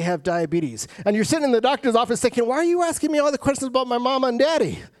 Did they have diabetes? And you're sitting in the doctor's office thinking, why are you asking me all the questions about my mama and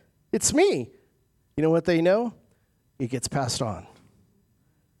daddy? It's me. You know what they know? It gets passed on.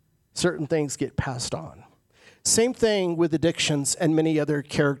 Certain things get passed on. Same thing with addictions and many other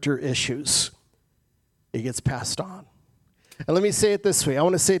character issues. It gets passed on. And let me say it this way. I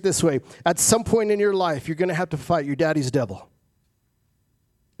want to say it this way. At some point in your life, you're going to have to fight your daddy's devil.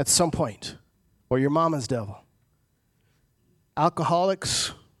 At some point. Or your mama's devil.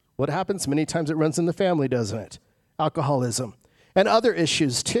 Alcoholics, what happens? Many times it runs in the family, doesn't it? Alcoholism. And other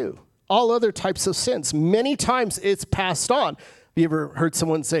issues too. All other types of sins. Many times it's passed on. Have you ever heard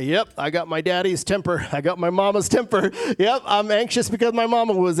someone say, yep, I got my daddy's temper. I got my mama's temper. Yep, I'm anxious because my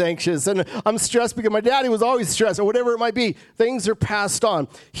mama was anxious. And I'm stressed because my daddy was always stressed, or whatever it might be. Things are passed on.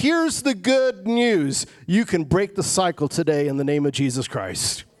 Here's the good news. You can break the cycle today in the name of Jesus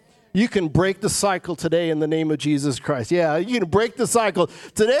Christ. You can break the cycle today in the name of Jesus Christ. Yeah, you can break the cycle.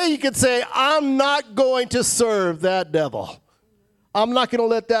 Today you can say, I'm not going to serve that devil. I'm not going to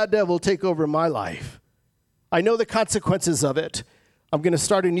let that devil take over my life. I know the consequences of it. I'm going to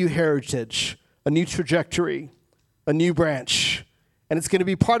start a new heritage, a new trajectory, a new branch. And it's going to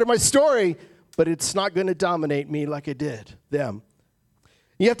be part of my story, but it's not going to dominate me like it did them.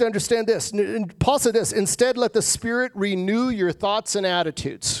 You have to understand this. Paul said this, instead let the Spirit renew your thoughts and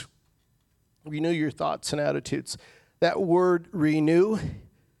attitudes. Renew your thoughts and attitudes. That word renew,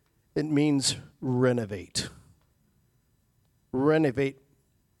 it means renovate. Renovate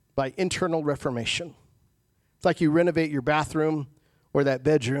by internal reformation. It's like you renovate your bathroom or that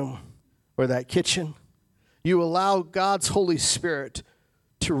bedroom or that kitchen. You allow God's Holy Spirit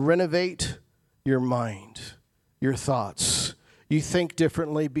to renovate your mind, your thoughts. You think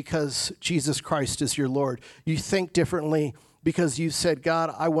differently because Jesus Christ is your Lord. You think differently because you said,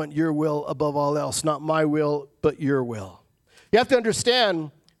 God, I want your will above all else, not my will, but your will. You have to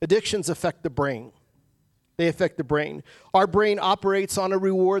understand, addictions affect the brain. They affect the brain. Our brain operates on a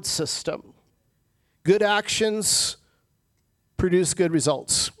reward system. Good actions produce good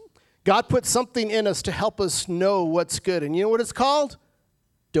results. God put something in us to help us know what's good. And you know what it's called?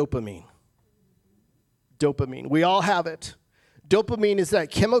 Dopamine. Dopamine. We all have it. Dopamine is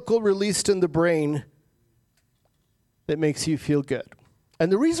that chemical released in the brain that makes you feel good.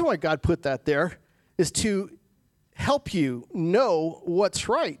 And the reason why God put that there is to help you know what's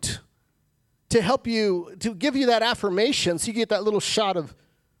right. To help you, to give you that affirmation so you get that little shot of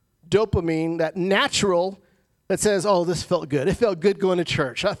dopamine, that natural, that says, oh, this felt good. It felt good going to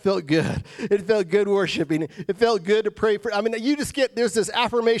church. I felt good. It felt good worshiping. It felt good to pray for. I mean, you just get, there's this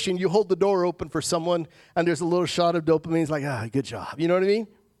affirmation. You hold the door open for someone, and there's a little shot of dopamine. It's like, good job. You know what I mean?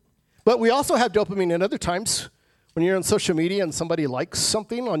 But we also have dopamine at other times. When you're on social media and somebody likes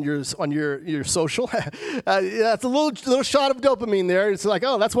something on your social, that's a little shot of dopamine there. It's like,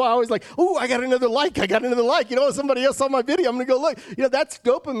 oh, that's why I always like, oh, I got another like. You know, somebody else saw my video. I'm going to go look. You know, that's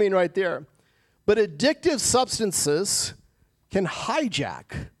dopamine right there. But addictive substances can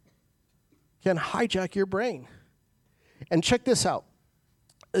hijack your brain. And check this out.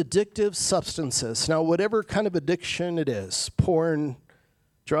 Addictive substances. Now, whatever kind of addiction it is, porn,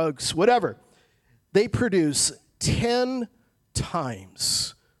 drugs, whatever, they produce 10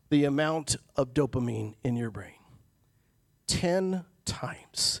 times the amount of dopamine in your brain. 10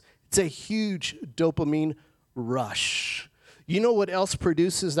 times. It's a huge dopamine rush. You know what else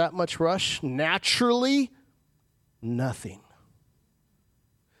produces that much rush? Naturally, nothing.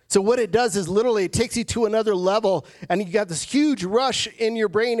 So what it does is literally it takes you to another level, and you got this huge rush in your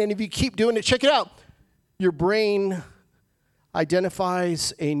brain, and if you keep doing it, check it out. Your brain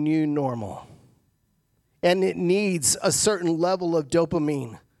identifies a new normal. And it needs a certain level of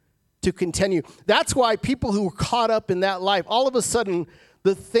dopamine to continue. That's why people who are caught up in that life, all of a sudden,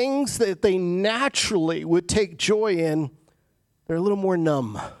 the things that they naturally would take joy in, they're a little more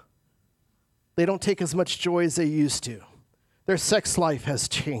numb. They don't take as much joy as they used to. Their sex life has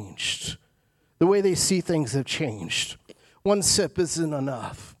changed. The way they see things have changed. One sip isn't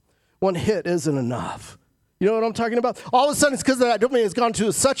enough. One hit isn't enough. You know what I'm talking about? All of a sudden, it's because that dopamine has gone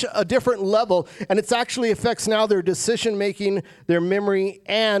to such a different level, and it actually affects now their decision-making, their memory,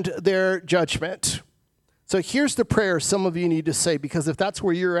 and their judgment. So here's the prayer some of you need to say, because if that's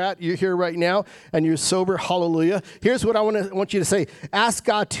where you're at, you're here right now, and you're sober, hallelujah. Here's what I want you to say. Ask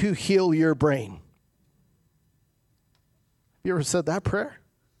God to heal your brain. You ever said that prayer?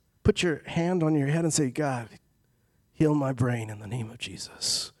 Put your hand on your head and say, God, heal my brain in the name of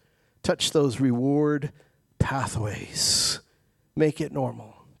Jesus. Touch those reward pathways. Make it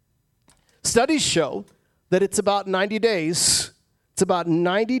normal. Studies show that it's about 90 days. It's about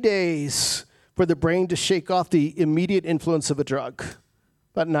 90 days for the brain to shake off the immediate influence of a drug.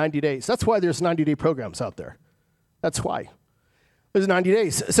 About 90 days. That's why there's 90-day programs out there. That's why. There's 90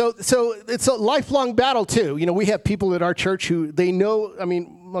 days. So it's a lifelong battle too. You know, we have people at our church who they know, I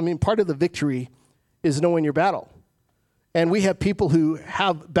mean, part of the victory is knowing your battle. And we have people who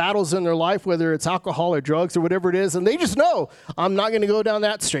have battles in their life, whether it's alcohol or drugs or whatever it is, and they just know, I'm not going to go down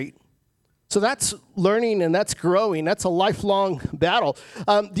that street. So that's learning and that's growing. That's a lifelong battle.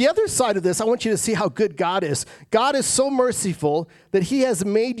 The other side of this, I want you to see how good God is. God is so merciful that he has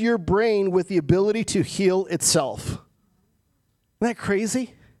made your brain with the ability to heal itself. Isn't that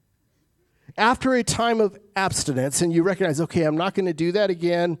crazy? After a time of abstinence and you recognize, okay, I'm not going to do that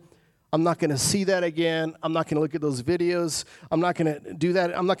again. I'm not going to see that again. I'm not going to look at those videos. I'm not going to do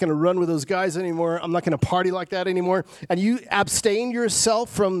that. I'm not going to run with those guys anymore. I'm not going to party like that anymore. And you abstain yourself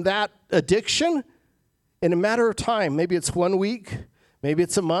from that addiction in a matter of time. Maybe it's 1 week. Maybe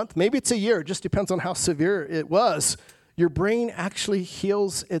it's a month. Maybe it's a year. It just depends on how severe it was. Your brain actually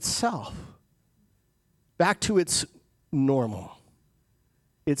heals itself back to its normal.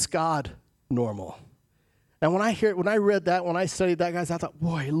 It's God normal. And when I read that, when I studied that, guys, I thought,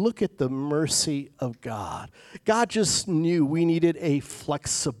 boy, look at the mercy of God. God just knew we needed a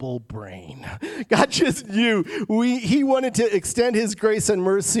flexible brain. God just knew he wanted to extend his grace and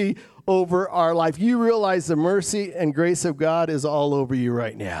mercy over our life. You realize the mercy and grace of God is all over you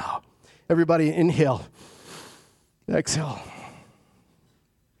right now. Everybody inhale. Exhale.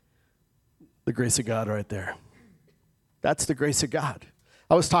 The grace of God right there. That's the grace of God.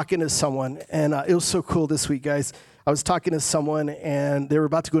 I was talking to someone, and it was so cool this week, guys. I was talking to someone, and they were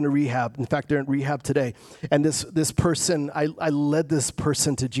about to go into rehab. In fact, they're in rehab today. And this person, I led this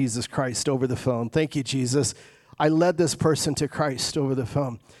person to Jesus Christ over the phone. Thank you, Jesus. I led this person to Christ over the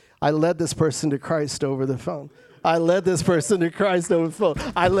phone. I led this person to Christ over the phone. I led this person to Christ over the phone.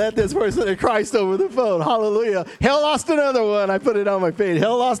 I led this person to Christ over the phone. Hallelujah. Hell lost another one. I put it on my page.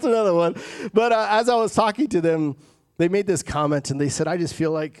 Hell lost another one. But as I was talking to them, they made this comment, and they said, I just feel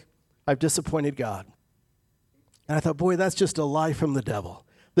like I've disappointed God. And I thought, boy, that's just a lie from the devil.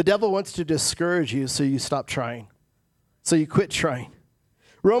 The devil wants to discourage you so you stop trying, so you quit trying.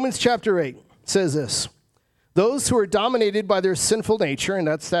 Romans chapter 8 says this, those who are dominated by their sinful nature, and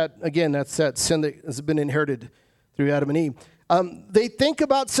that's that sin that has been inherited through Adam and Eve, they think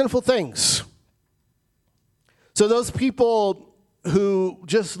about sinful things. So those people who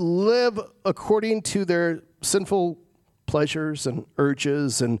just live according to their sinful pleasures and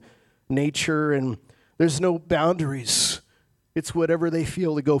urges and nature, and there's no boundaries. It's whatever they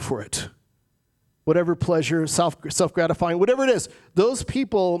feel to go for it. Whatever pleasure, self-gratifying, whatever it is. Those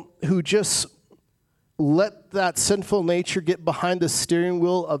people who just let that sinful nature get behind the steering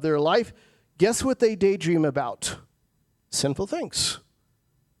wheel of their life, guess what they daydream about? Sinful things.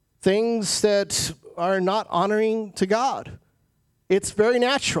 Things that are not honoring to God. It's very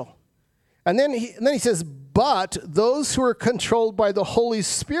natural. And then he says, but those who are controlled by the Holy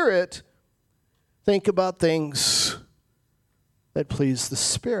Spirit think about things that please the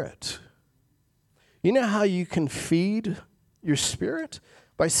Spirit. You know how you can feed your spirit?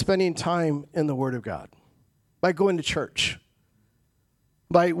 By spending time in the Word of God, by going to church,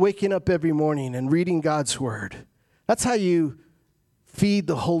 by waking up every morning and reading God's Word. That's how you feed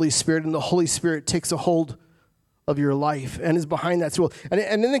the Holy Spirit, and the Holy Spirit takes a hold of your life and is behind that.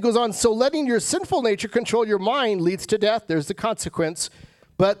 And then it goes on, so letting your sinful nature control your mind leads to death. There's the consequence.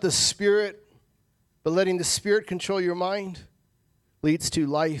 But letting the Spirit control your mind leads to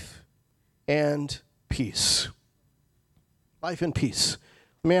life and peace. Life and peace.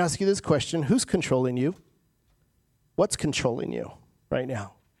 Let me ask you this question. Who's controlling you? What's controlling you right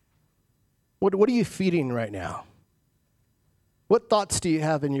now? What are you feeding right now? What thoughts do you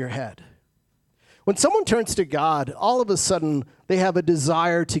have in your head? When someone turns to God, all of a sudden, they have a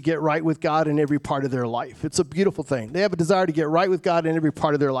desire to get right with God in every part of their life. It's a beautiful thing. They have a desire to get right with God in every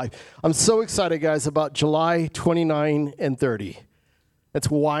part of their life. I'm so excited, guys, about July 29 and 30. That's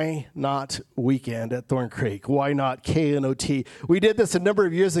Why Not Weekend at Thorn Creek. Why Not KNOT. We did this a number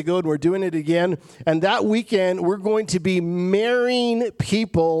of years ago, and we're doing it again. And that weekend, we're going to be marrying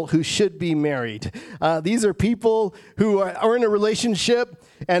people who should be married. These are people who are in a relationship,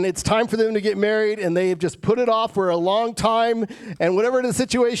 and it's time for them to get married, and they've just put it off for a long time. And whatever the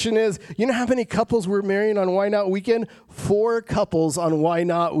situation is, you know how many couples we're marrying on Why Not Weekend? 4 couples on Why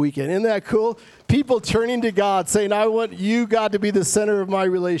Not Weekend. Isn't that cool? People turning to God, saying, I want you, God, to be the center of my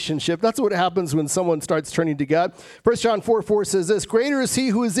relationship. That's what happens when someone starts turning to God. 1 John 4:4 says this, greater is he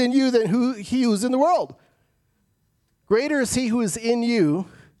who is in you than he who is in the world. Greater is he who is in you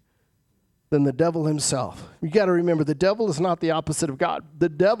than the devil himself. You got to remember, the devil is not the opposite of God. The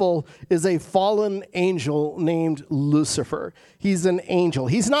devil is a fallen angel named Lucifer. He's an angel.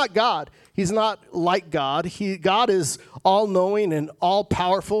 He's not God. He's not like God. God is all-knowing and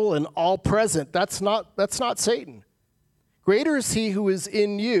all-powerful and all-present. That's not Satan. Greater is he who is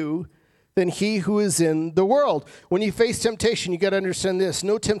in you than he who is in the world. When you face temptation, you got to understand this.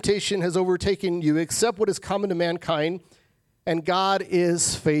 No temptation has overtaken you except what is common to mankind, and God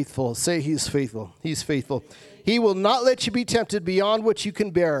is faithful. Say he's faithful. He's faithful. He will not let you be tempted beyond what you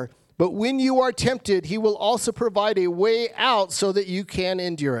can bear. But when you are tempted, he will also provide a way out so that you can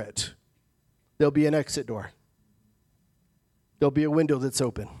endure it. There'll be an exit door. There'll be a window that's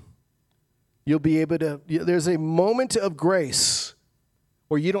open. You'll be able to, there's a moment of grace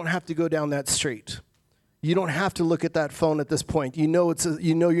where you don't have to go down that street. You don't have to look at that phone at this point. You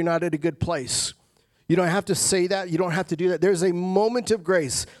know you're not at a good place. You don't have to say that. You don't have to do that. There's a moment of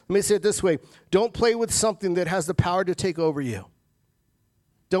grace. Let me say it this way. Don't play with something that has the power to take over you.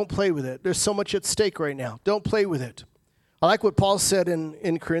 Don't play with it. There's so much at stake right now. Don't play with it. I like what Paul said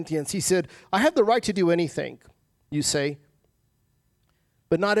in Corinthians. He said, I have the right to do anything, you say,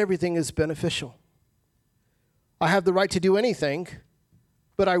 but not everything is beneficial. I have the right to do anything,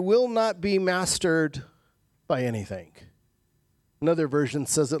 but I will not be mastered by anything. Another version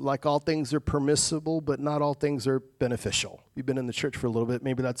says it like all things are permissible, but not all things are beneficial. You've been in the church for a little bit.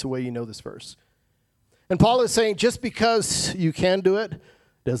 Maybe that's the way you know this verse. And Paul is saying just because you can do it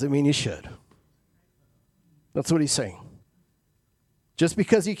doesn't mean you should. That's what he's saying. Just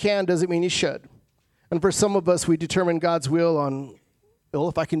because you can doesn't mean you should. And for some of us, we determine God's will on, well,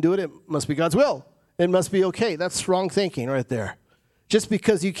 if I can do it, it must be God's will. It must be okay. That's wrong thinking right there. Just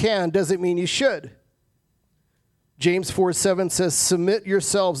because you can doesn't mean you should. James 4:7 says, submit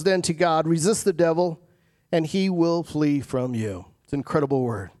yourselves then to God, resist the devil, and he will flee from you. It's an incredible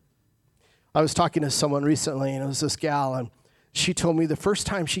word. I was talking to someone recently, and it was this gal, and she told me the first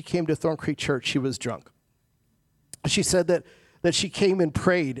time she came to Thorn Creek Church, she was drunk. She said that she came and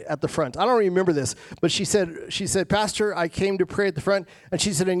prayed at the front. I don't remember this, but she said, Pastor, I came to pray at the front, and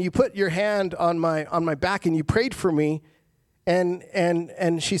she said, and you put your hand on my back and you prayed for me,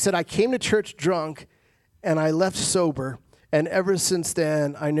 and she said, I came to church drunk, and I left sober, and ever since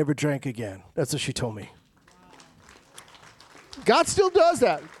then, I never drank again. That's what she told me. God still does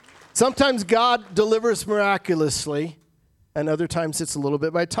that. Sometimes God delivers miraculously, and other times it's a little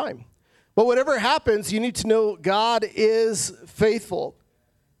bit by time. But whatever happens, you need to know God is faithful.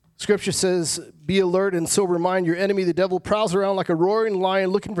 Scripture says, be alert and sober mind. Your enemy, the devil, prowls around like a roaring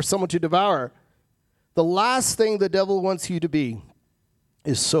lion looking for someone to devour. The last thing the devil wants you to be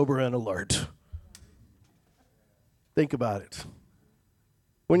is sober and alert. Think about it.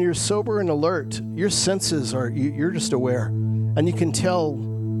 When you're sober and alert, your senses are, you're just aware. And you can tell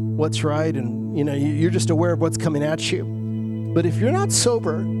what's right, and you're just aware of what's coming at you. But if you're not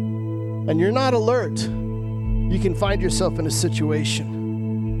sober and you're not alert, you can find yourself in a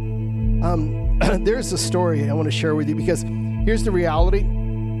situation. There's a story I want to share with you, because here's the reality.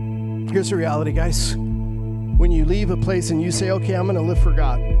 Here's the reality, guys. When you leave a place and you say, okay, I'm going to live for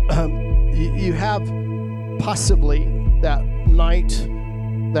God, you have possibly that night,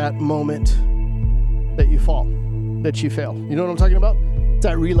 that moment that you fall, that you fail. You know what I'm talking about? It's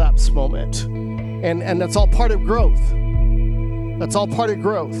that relapse moment. And that's all part of growth. That's all part of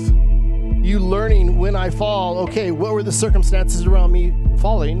growth. You learning when I fall, okay, what were the circumstances around me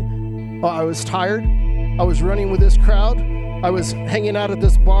falling? I was tired. I was running with this crowd. I was hanging out at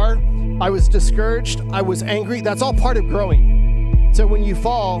this bar. I was discouraged. I was angry. That's all part of growing. So when you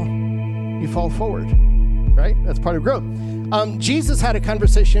fall forward, right? That's part of growth. Jesus had a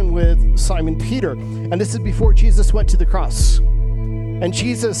conversation with Simon Peter, and this is before Jesus went to the cross. And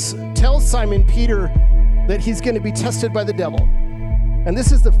Jesus tells Simon Peter that he's going to be tested by the devil. And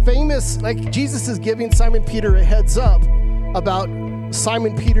this is the famous, Jesus is giving Simon Peter a heads up about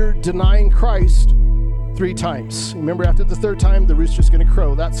Simon Peter denying Christ 3 times. Remember, after the 3rd time, the rooster's going to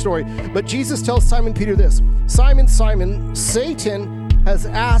crow, that story. But Jesus tells Simon Peter this, Simon, Simon, Satan has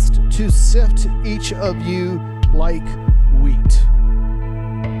asked to sift each of you like wheat.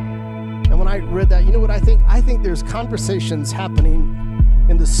 And when I read that, you know what I think? I think there's conversations happening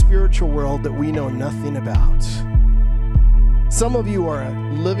in the spiritual world that we know nothing about. Some of you are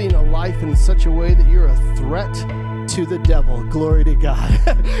living a life in such a way that you're a threat to the devil. Glory to God.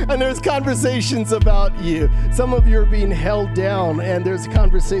 And there's conversations about you. Some of you are being held down, and there's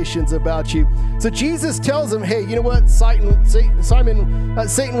conversations about you. So Jesus tells him, hey, you know what? Satan wants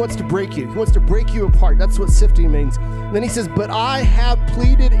to break you. He wants to break you apart. That's what sifting means. And then he says, but I have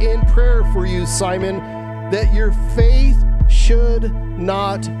pleaded in prayer for you, Simon, that your faith should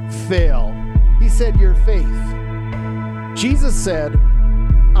not fail. He said, your faith. Jesus said,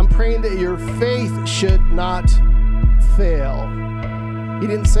 I'm praying that your faith should not fail. He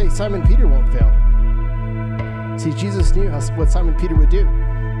didn't say Simon Peter won't fail. See, Jesus knew what Simon Peter would do.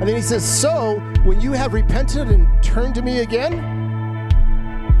 And then he says, so when you have repented and turned to me again,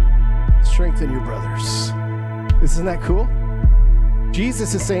 strengthen your brothers. Isn't that cool?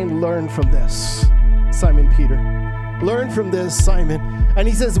 Jesus is saying, learn from this, Simon Peter. Learn from this, Simon. And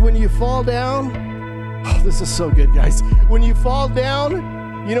he says, when you fall down, oh, this is so good, guys. When you fall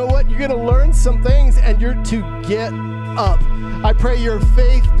down, you know what? You're going to learn some things and you're to get up. I pray your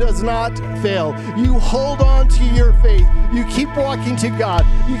faith does not fail. You hold on to your faith. You keep walking to God.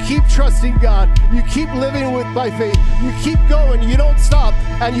 You keep trusting God. You keep living by faith. You keep going. You don't stop.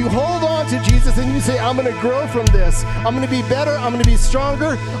 And you hold on to Jesus and you say, I'm going to grow from this. I'm going to be better. I'm going to be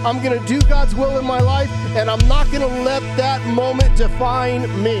stronger. I'm going to do God's will in my life. And I'm not going to let that moment define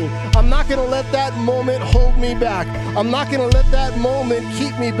me. I'm not going to let that moment hold me back. I'm not going to let that moment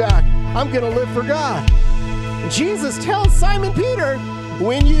keep me back. I'm going to live for God. Jesus tells Simon Peter,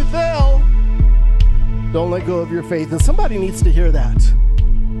 when you fail, don't let go of your faith. And somebody needs to hear that.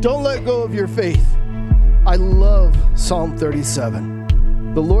 Don't let go of your faith. I love Psalm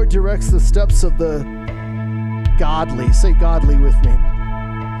 37. The Lord directs the steps of the godly. Say godly with me.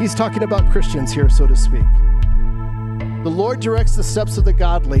 He's talking about Christians here, so to speak. The Lord directs the steps of the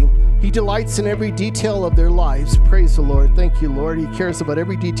godly. He delights in every detail of their lives. Praise the Lord. Thank you, Lord. He cares about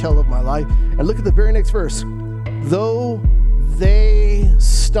every detail of my life. And look at the very next verse. Though they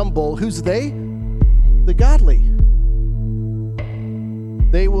stumble, who's they? The godly.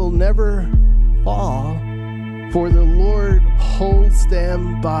 They will never fall, for the Lord holds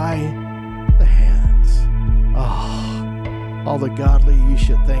them by the hands. Oh, all the godly, you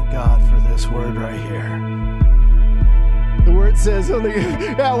should thank God for this word right here. The word says,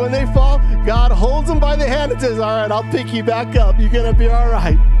 when they fall, God holds them by the hand and says, all right, I'll pick you back up. You're going to be all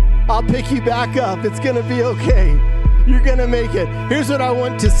right. I'll pick you back up. It's going to be okay. You're going to make it. Here's what I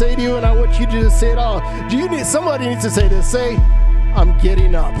want to say to you, and I want you to just say it all. Somebody needs to say this. Say, I'm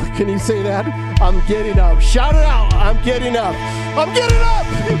getting up. Can you say that? I'm getting up. Shout it out. I'm getting up. I'm getting up.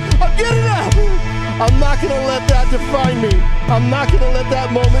 I'm getting up. I'm not going to let that define me. I'm not going to let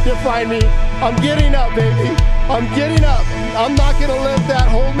that moment define me. I'm getting up, baby. I'm getting up. I'm not going to let that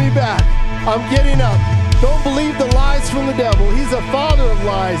hold me back. I'm getting up. Don't believe the lies from the devil. He's a father of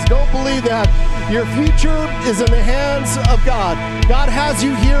lies. Don't believe that. Your future is in the hands of God. God has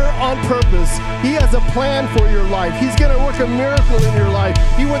you here on purpose. He has a plan for your life. He's going to work a miracle in your life.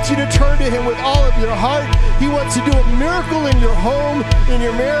 He wants you to turn to Him with all of your heart. He wants to do a miracle in your home, in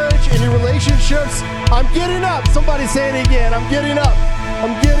your marriage, in your relationships. I'm getting up. Somebody say it again. I'm getting up.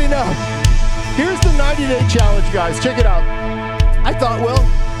 I'm getting up. Here's the 90-day challenge, guys. Check it out. I thought, well,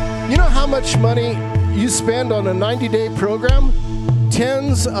 you know how much money you spend on a 90-day program?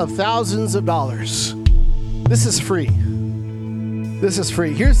 Tens of thousands of dollars. This is free. This is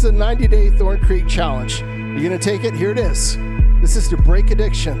free. Here's the 90-day Thorn Creek Challenge. You're going to take it? Here it is. This is to break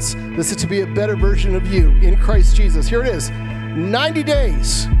addictions. This is to be a better version of you in Christ Jesus. Here it is. 90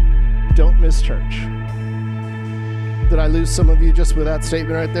 days. Don't miss church. Did I lose some of you just with that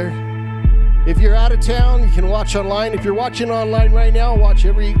statement right there? If you're out of town, you can watch online. If you're watching online right now, watch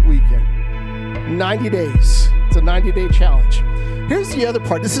every weekend. 90 days. It's a 90-day challenge. Here's the other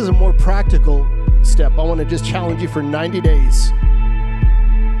part. This is a more practical step. I want to just challenge you for 90 days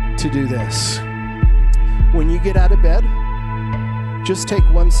to do this. When you get out of bed, just take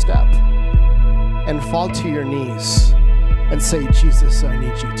one step and fall to your knees and say, Jesus, I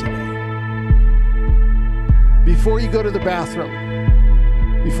need you today. Before you go to the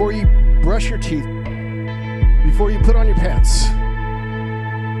bathroom, before you brush your teeth, before you put on your pants,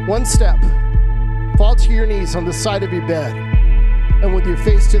 one step, fall to your knees on the side of your bed, and with your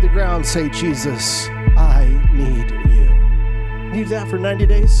face to the ground, say, Jesus, I need you. Need that for 90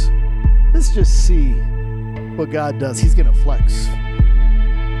 days? Let's just see what God does. He's going to flex.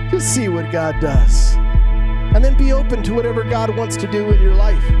 Just see what God does. And then be open to whatever God wants to do in your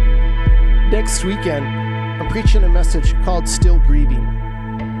life. Next weekend, I'm preaching a message called Still Grieving.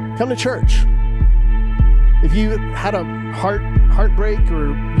 Come to church. If you had a heartbreak,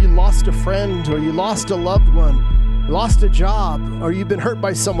 or you lost a friend, or you lost a loved one, lost a job, or you've been hurt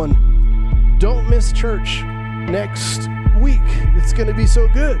by someone, don't miss church next week. It's going to be so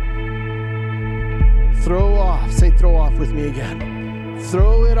good. Throw off. Say throw off with me again.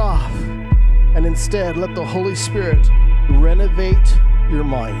 Throw it off. And instead, let the Holy Spirit renovate your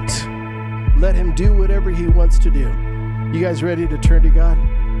mind. Let Him do whatever He wants to do. You guys ready to turn to God?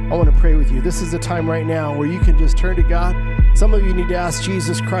 I want to pray with you. This is the time right now where you can just turn to God. Some of you need to ask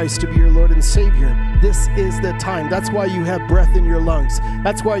Jesus Christ to be your Lord and Savior. This is the time. That's why you have breath in your lungs.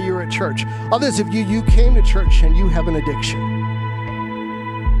 That's why you're at church. Others of you came to church and you have an addiction.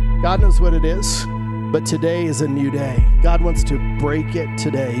 God knows what it is, but today is a new day. God wants to break it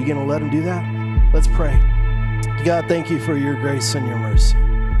today. You going to let Him do that? Let's pray. God, thank you for your grace and your mercy.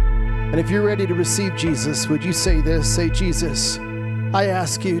 And if you're ready to receive Jesus, would you say this? Say, Jesus, I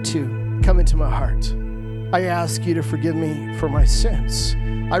ask you to come into my heart. I ask you to forgive me for my sins.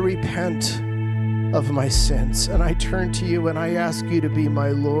 I repent of my sins, and I turn to you and I ask you to be my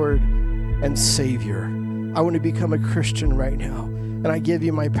Lord and Savior. I want to become a Christian right now, and I give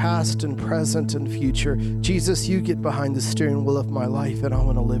you my past and present and future. Jesus, you get behind the steering wheel of my life, and I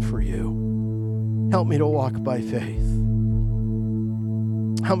want to live for you. Help me to walk by faith.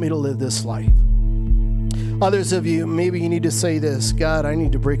 Help me to live this life. Others of you, maybe you need to say this: God, I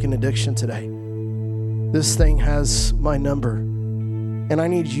need to break an addiction today. This thing has my number, and I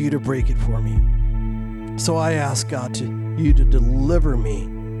need you to break it for me. So I ask God you to deliver me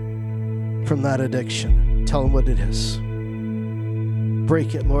from that addiction. Tell him what it is.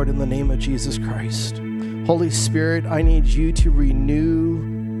 Break it, Lord, in the name of Jesus Christ. Holy Spirit, I need you to renew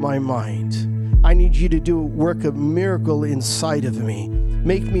my mind. I need you to do a work of miracle inside of me.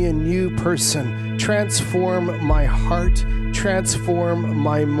 Make me a new person. Transform my heart. Transform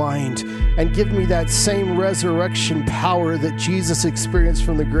my mind. And give me that same resurrection power that Jesus experienced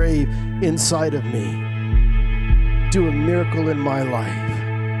from the grave inside of me. Do a miracle in my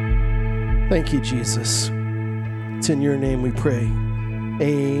life. Thank you, Jesus. It's in your name we pray.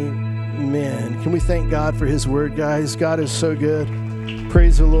 Amen. Can we thank God for his word, guys? God is so good.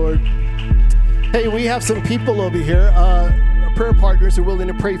 Praise the Lord. Hey, we have some people over here, prayer partners are willing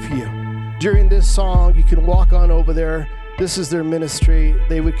to pray for you. During this song, you can walk on over there. This is their ministry.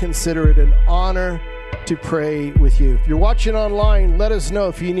 They would consider it an honor to pray with you. If you're watching online, let us know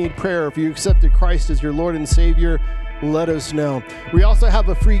if you need prayer. If you accepted Christ as your Lord and Savior, let us know. We also have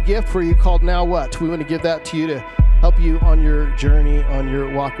a free gift for you called Now What? We want to give that to you to help you on your journey, on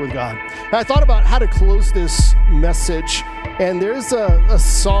your walk with God. And I thought about how to close this message, and there's a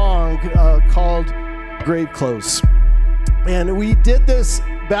song called Grave Clothes. And we did this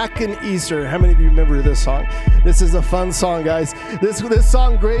back in Easter. How many of you remember this song? This is a fun song, guys. This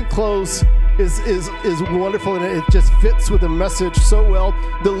song, Grave Clothes, is wonderful, and it just fits with the message so well.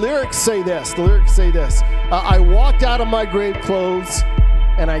 The lyrics say this. I walked out of my grave clothes,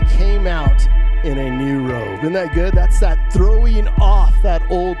 and I came out in a new robe. Isn't that good? That's that throwing off that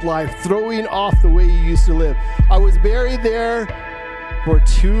old life, throwing off the way you used to live. I was buried there for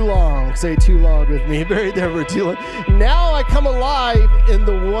too long. Say too long with me. Buried there for too long. Now I come alive in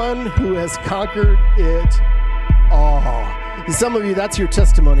the one who has conquered it all. And some of you, that's your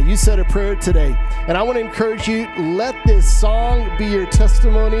testimony. You said a prayer today. And I want to encourage you, let this song be your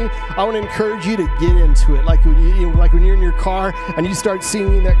testimony. I want to encourage you to get into it. Like when you're in your car and you start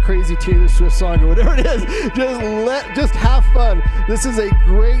singing that crazy Taylor Swift song or whatever it is, just have fun. This is a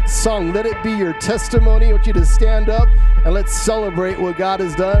great song. Let it be your testimony. I want you to stand up and let's celebrate what God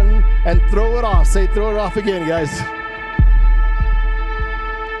has done and throw it off. Say, throw it off again, guys.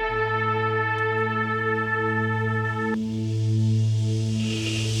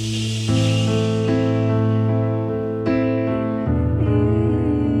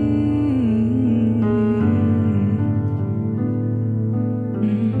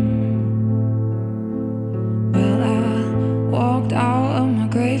 Walked out of my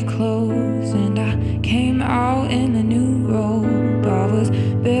grave clothes and I came out in a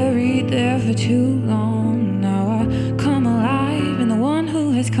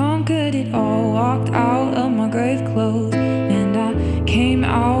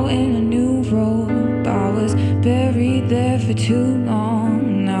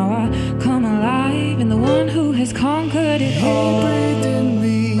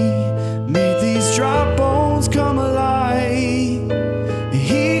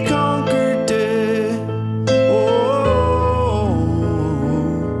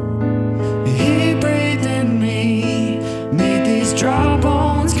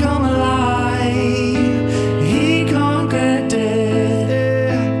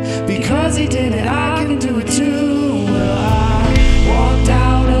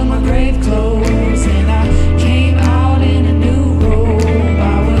new robe.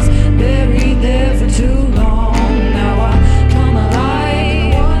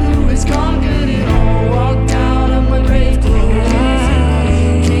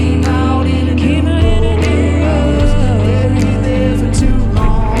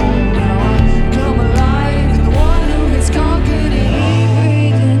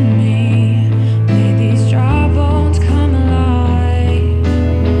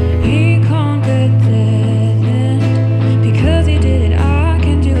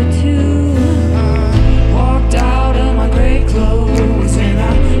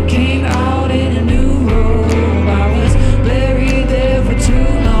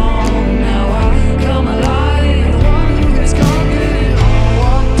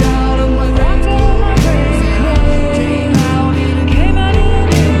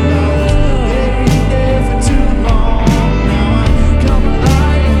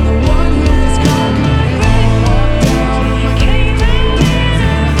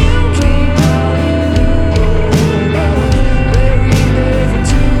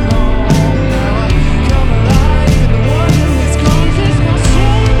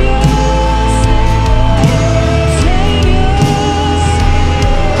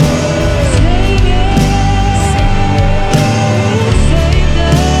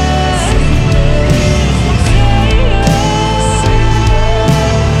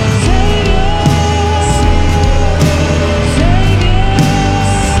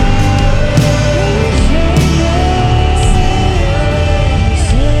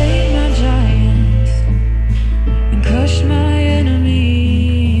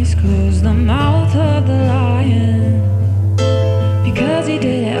 he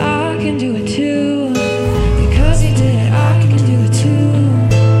did it, I can do it too. Because he did it, I can do it too.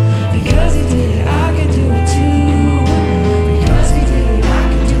 Because he did it, I can do it too. Because he did it, I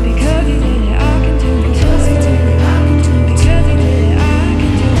can do it. Because he did it, I can do it too. Because he did it, I can do it. Because he did it, I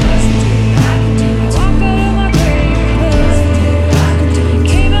can do it. Because he did it, I can do it. Walk out of my grave. Because he did it, I can do it.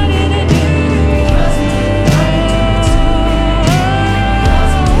 Came out in a new. Because he did it, I can do it too. Because he did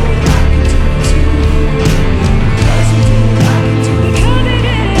it, I can do it too. Because he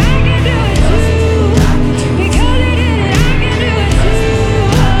did it, I can do it. Because he did it, I can do it too. Because he did it, I can do it too.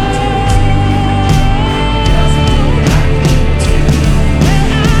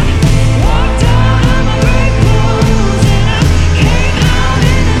 Walked out of my grave clothes and I came out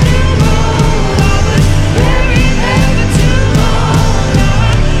in a new road. I was buried there for too long. Now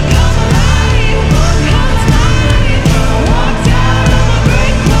I come alive, come alive. Walked out of my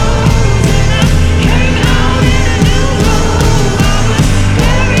grave clothes and I came out in a new road. I was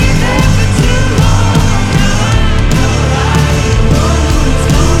buried there for too long. Now I come alive. Jesus,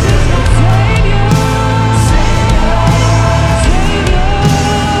 my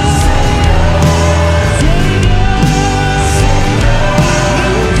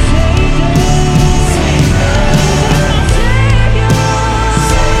Savior,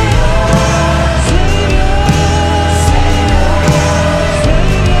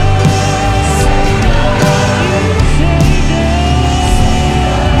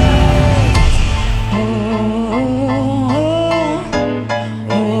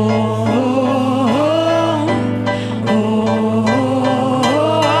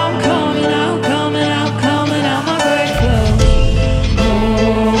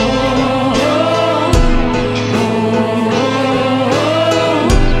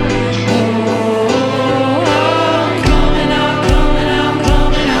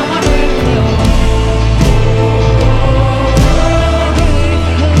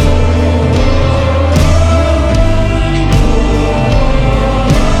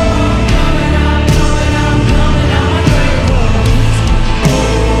 I'm coming out my grave clothes.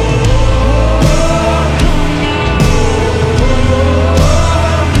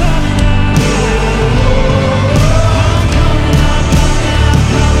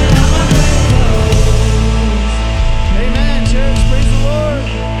 Coming out my grave clothes. Amen, church. Praise the Lord.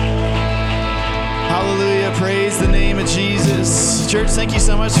 Hallelujah. Praise the name of Jesus. Church, thank you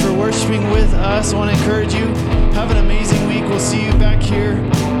so much for worshiping with us. I want to encourage you. Have an amazing week. We'll see you back here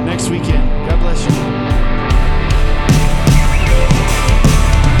next weekend. God bless you.